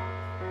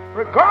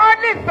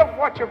 regardless of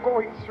what you're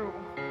going through.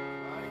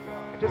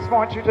 I just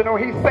want you to know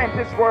He sent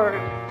His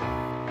word,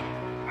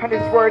 and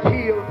His word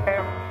healed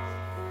them.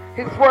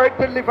 His word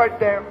delivered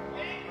them.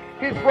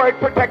 His word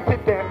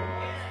protected them.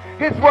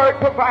 His word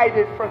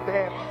provided for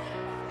them.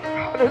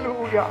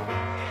 Hallelujah.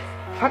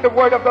 And the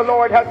word of the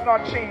Lord has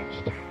not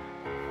changed.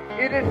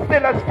 It is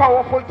still as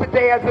powerful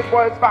today as it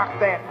was back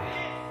then.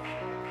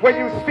 When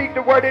you speak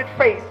the word in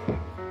faith,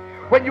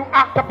 when you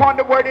act upon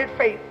the word in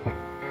faith,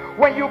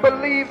 when you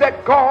believe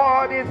that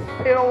God is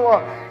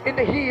still in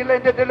the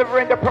healing, the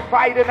delivering, the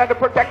providing, and the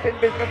protecting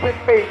business in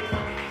faith,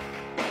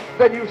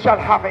 then you shall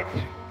have it.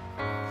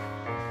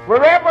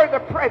 Wherever the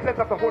presence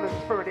of the Holy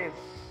Spirit is,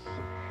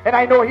 and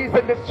I know He's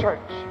in this church,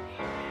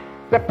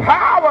 the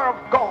power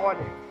of God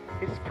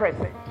is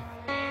present.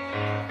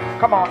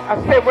 Come on, I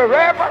say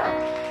wherever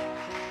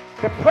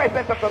the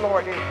presence of the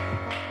Lord is,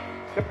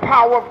 the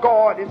power of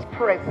God is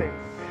present.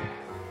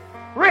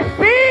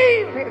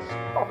 Receive His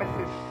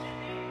promises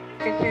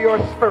into your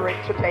spirit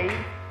today.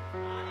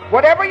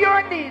 Whatever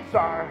your needs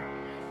are,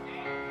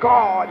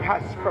 God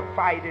has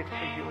provided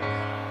for you.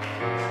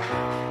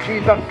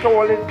 Jesus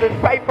told His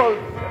disciples,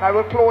 and I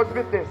will close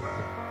with this,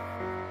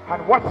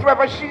 and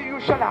whatsoever you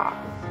shall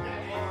ask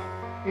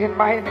in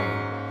my name,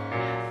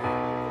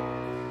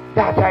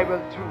 that I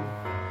will do.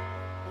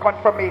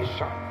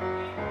 Confirmation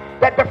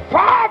that the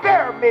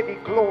Father may be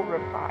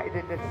glorified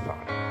in the Son.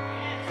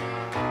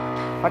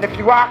 And if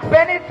you ask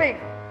anything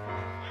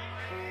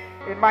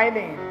in my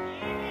name,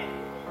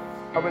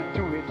 I will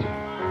do it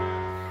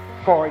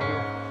for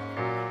you.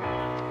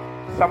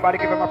 Somebody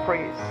give Him a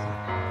praise.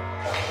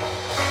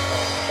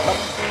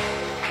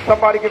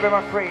 Somebody give Him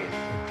a praise.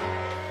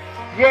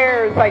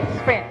 Years I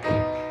spent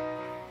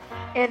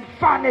in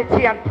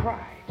vanity and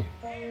pride,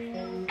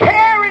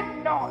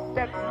 caring not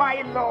that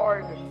my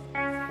Lord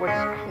was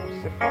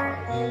crucified.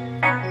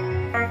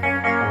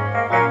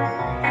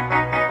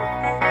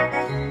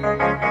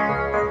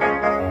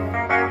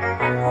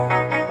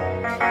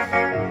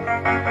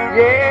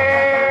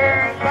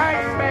 Years I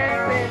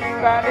spent in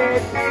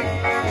vanity,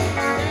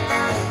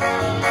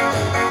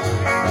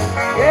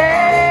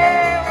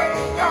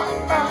 caring not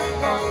my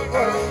Lord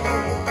was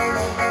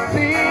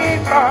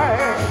crucified.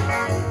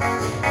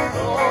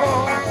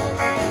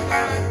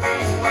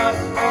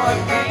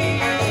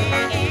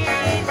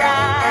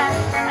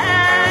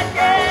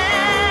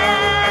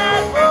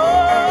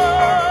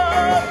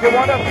 If you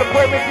want us to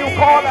pray with you,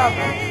 call us.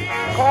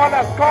 Call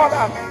us, call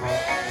us.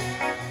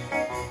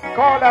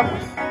 Call us.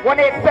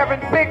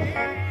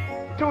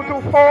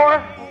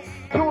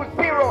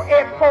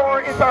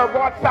 1-876-224-2084 is our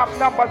WhatsApp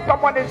number.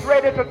 Someone is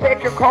ready to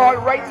take your call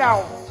right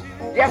now.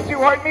 Yes, you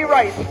heard me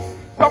right.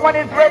 Someone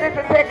is ready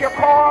to take your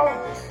call.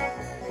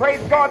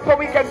 Praise God, so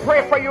we can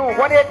pray for you.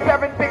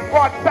 1-876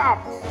 WhatsApp.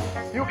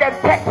 You can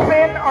text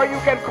in or you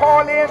can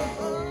call in.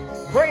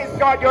 Praise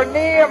God, your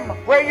name,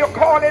 where you're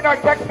calling or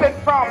texting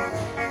from,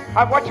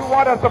 and what you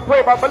want us to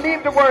pray about.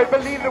 Believe the word,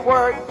 believe the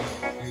word.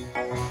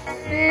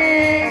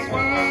 Lead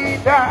me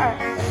that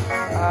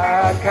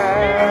I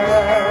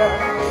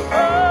can.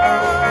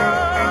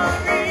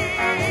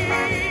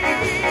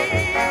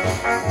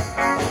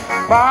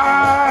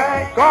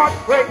 By God's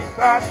grace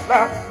at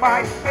last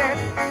my sin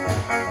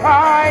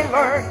I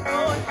learned.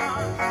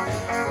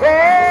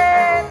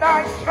 Then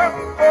I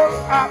tremble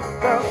at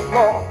the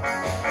law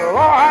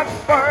has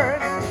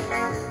burned.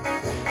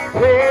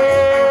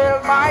 Till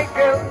my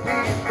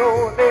guilty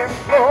soul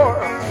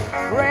implore,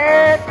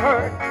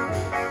 return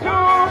to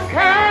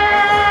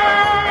Calvary.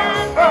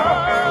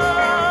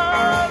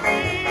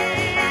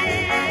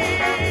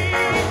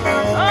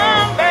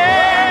 Oh,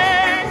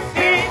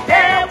 mercy,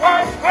 there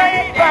was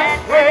great and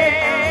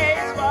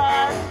grace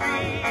was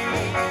free.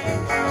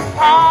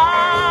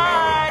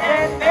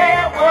 Pardon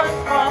there was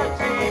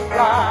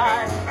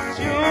multiplied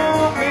to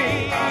me.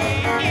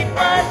 It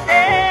was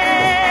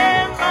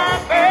there my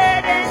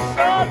burden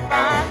sold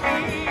by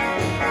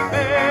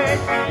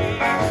liberty.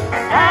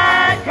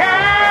 I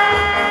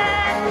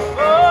can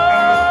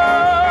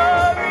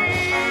glory.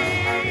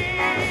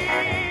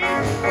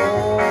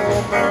 Oh,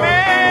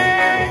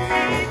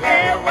 mercy,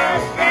 there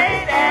was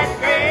great and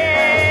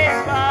grace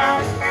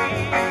was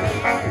free.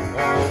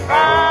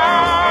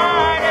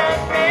 Pardon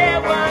there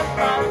was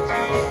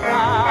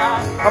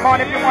multiplied. Come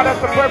on, if you want us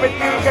to pray with you,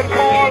 you can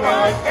call. It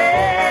was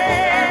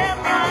there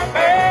my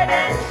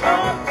burden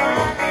sold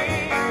by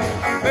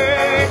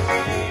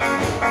liberty.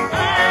 I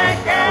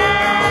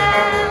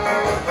can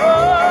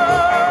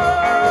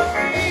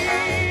glory.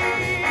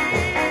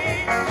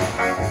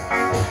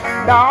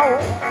 Now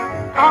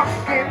I'll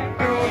give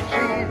to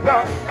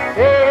Jesus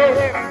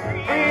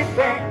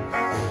everything.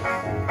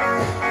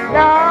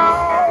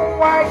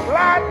 Now I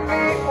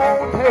gladly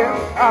own Him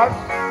as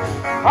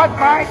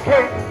my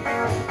King.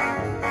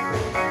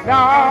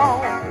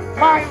 Now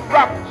my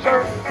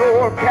raptured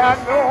soul can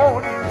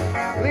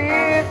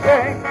only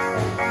sing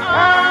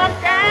of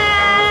Calvary.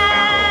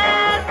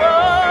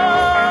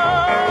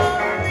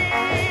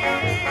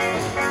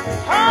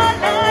 Oh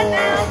Lord,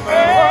 have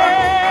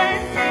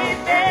mercy.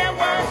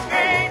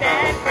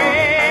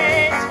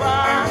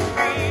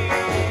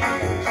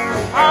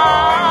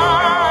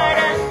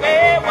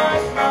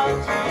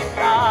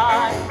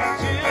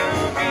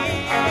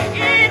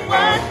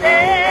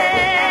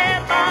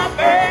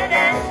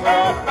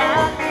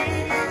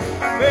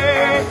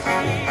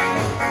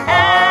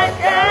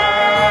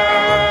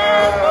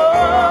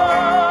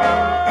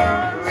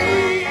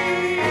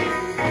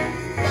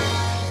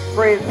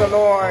 Praise the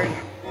Lord.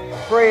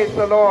 Praise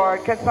the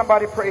Lord. Can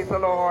somebody praise the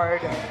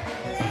Lord?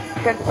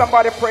 Can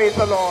somebody praise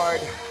the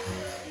Lord?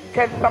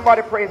 Can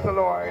somebody praise the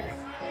Lord?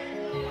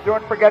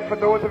 Don't forget, for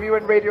those of you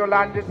in Radio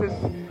Land,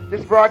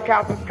 this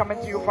broadcast is coming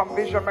to you from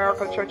Vision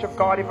Miracle Church of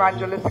God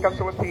Evangelistic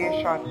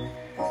Association.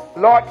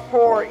 Lot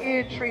 4,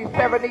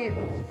 E37 East,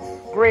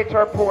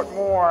 Greater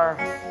Portmore.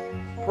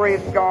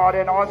 Praise God.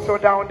 And also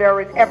down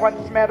there in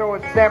Evans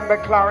Meadows, Denver,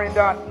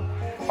 Clarendon.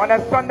 On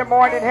a Sunday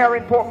morning here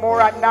in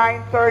Portmore at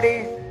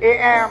 9:30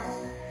 a.m.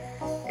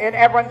 in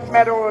Evans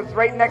Meadows,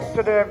 right next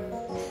to the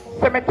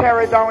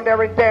cemetery down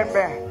there in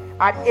Denver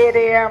at 8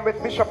 a.m.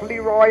 with Bishop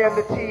Leroy and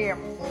the team.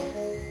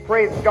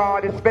 Praise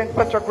God. It's been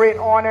such a great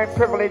honor and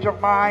privilege of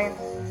mine.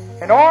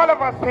 And all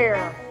of us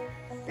here,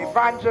 the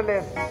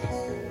evangelists,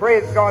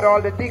 praise God,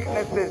 all the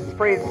deaconesses,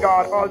 praise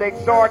God, all the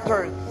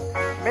exhorters,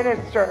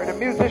 minister, the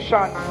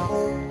musicians,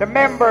 the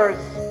members,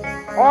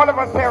 all of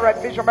us here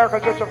at Vision Miracle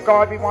Church of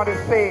God, we want to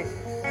say,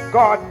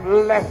 God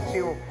bless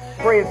you.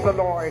 Praise the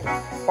Lord.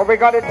 Or we're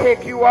going to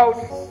take you out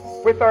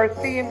with our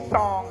theme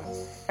song.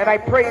 And I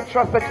pray and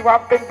trust that you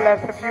have been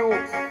blessed.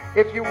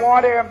 If you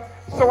want to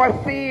sow a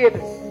seed,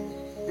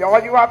 all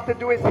you have to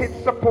do is hit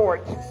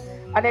support.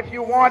 And if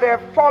you want to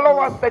follow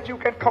us, that you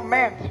can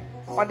comment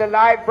on the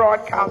live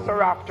broadcast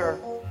or after.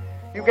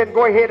 You can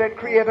go ahead and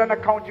create an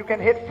account. You can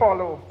hit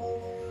follow.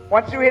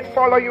 Once you hit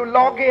follow, you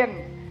log in.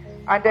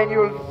 And then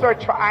you'll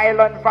search for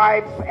Island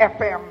Vibes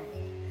FM.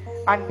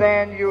 And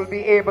then you'll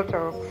be able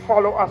to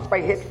follow us by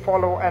hit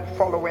follow and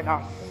following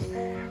us.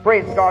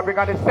 Praise God. We're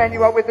going to send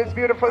you out with this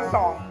beautiful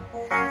song.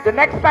 The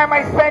next time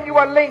I send you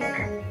a link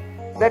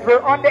that we're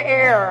on the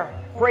air,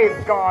 praise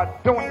God,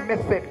 don't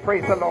miss it.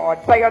 Praise the Lord.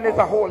 Zion is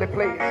a holy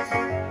place.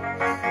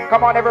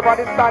 Come on,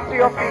 everybody, stand to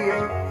your feet.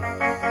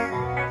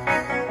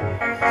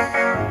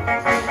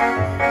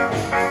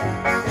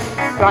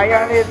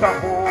 Zion is a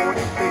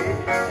holy place.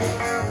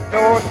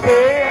 No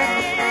sin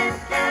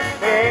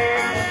can enter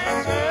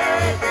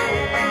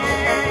there.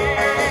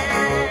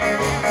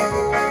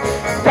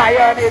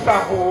 Zion is a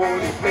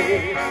holy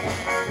place.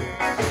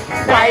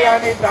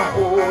 Zion is a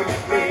holy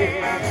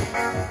place.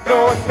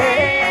 No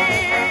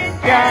sin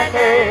can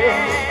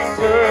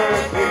enter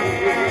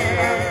there.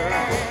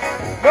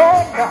 No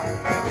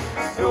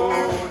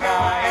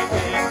night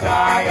in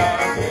Zion,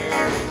 there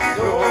is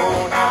no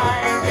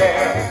night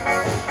there.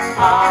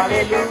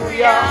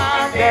 Hallelujah,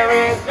 there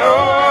is no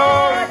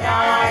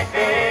night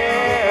there.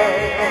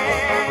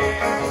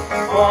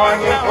 For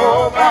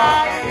Jehovah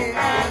is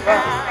the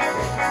light,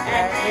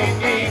 and we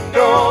need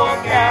no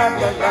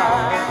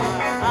candlelight.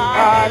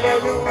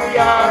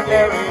 Hallelujah,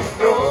 there is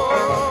no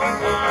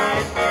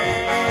night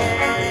there.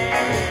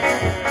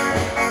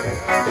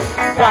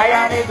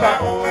 Zion is a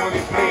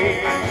holy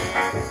place.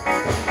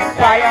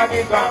 Zion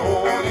is a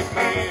holy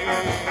place.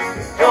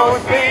 No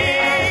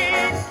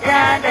sin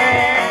can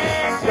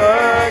enter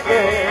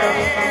there.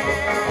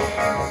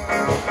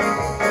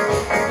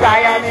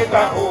 Zion is a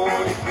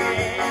holy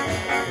place.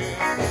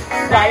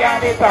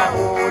 Zion is a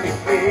holy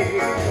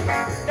place.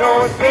 No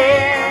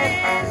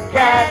sin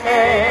can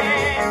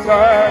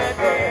enter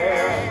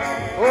there.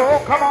 Oh,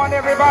 come on,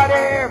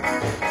 everybody.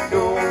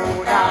 No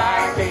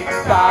night in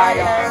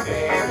Zion,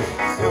 there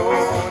is no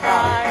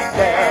night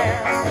there.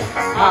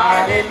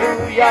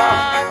 Hallelujah,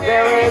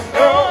 there is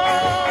no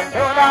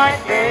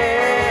night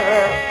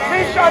there.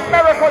 Vision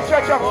Miracle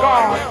Church of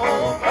God,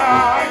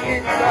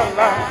 in the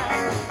land,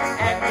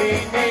 and we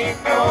need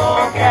no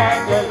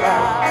candle.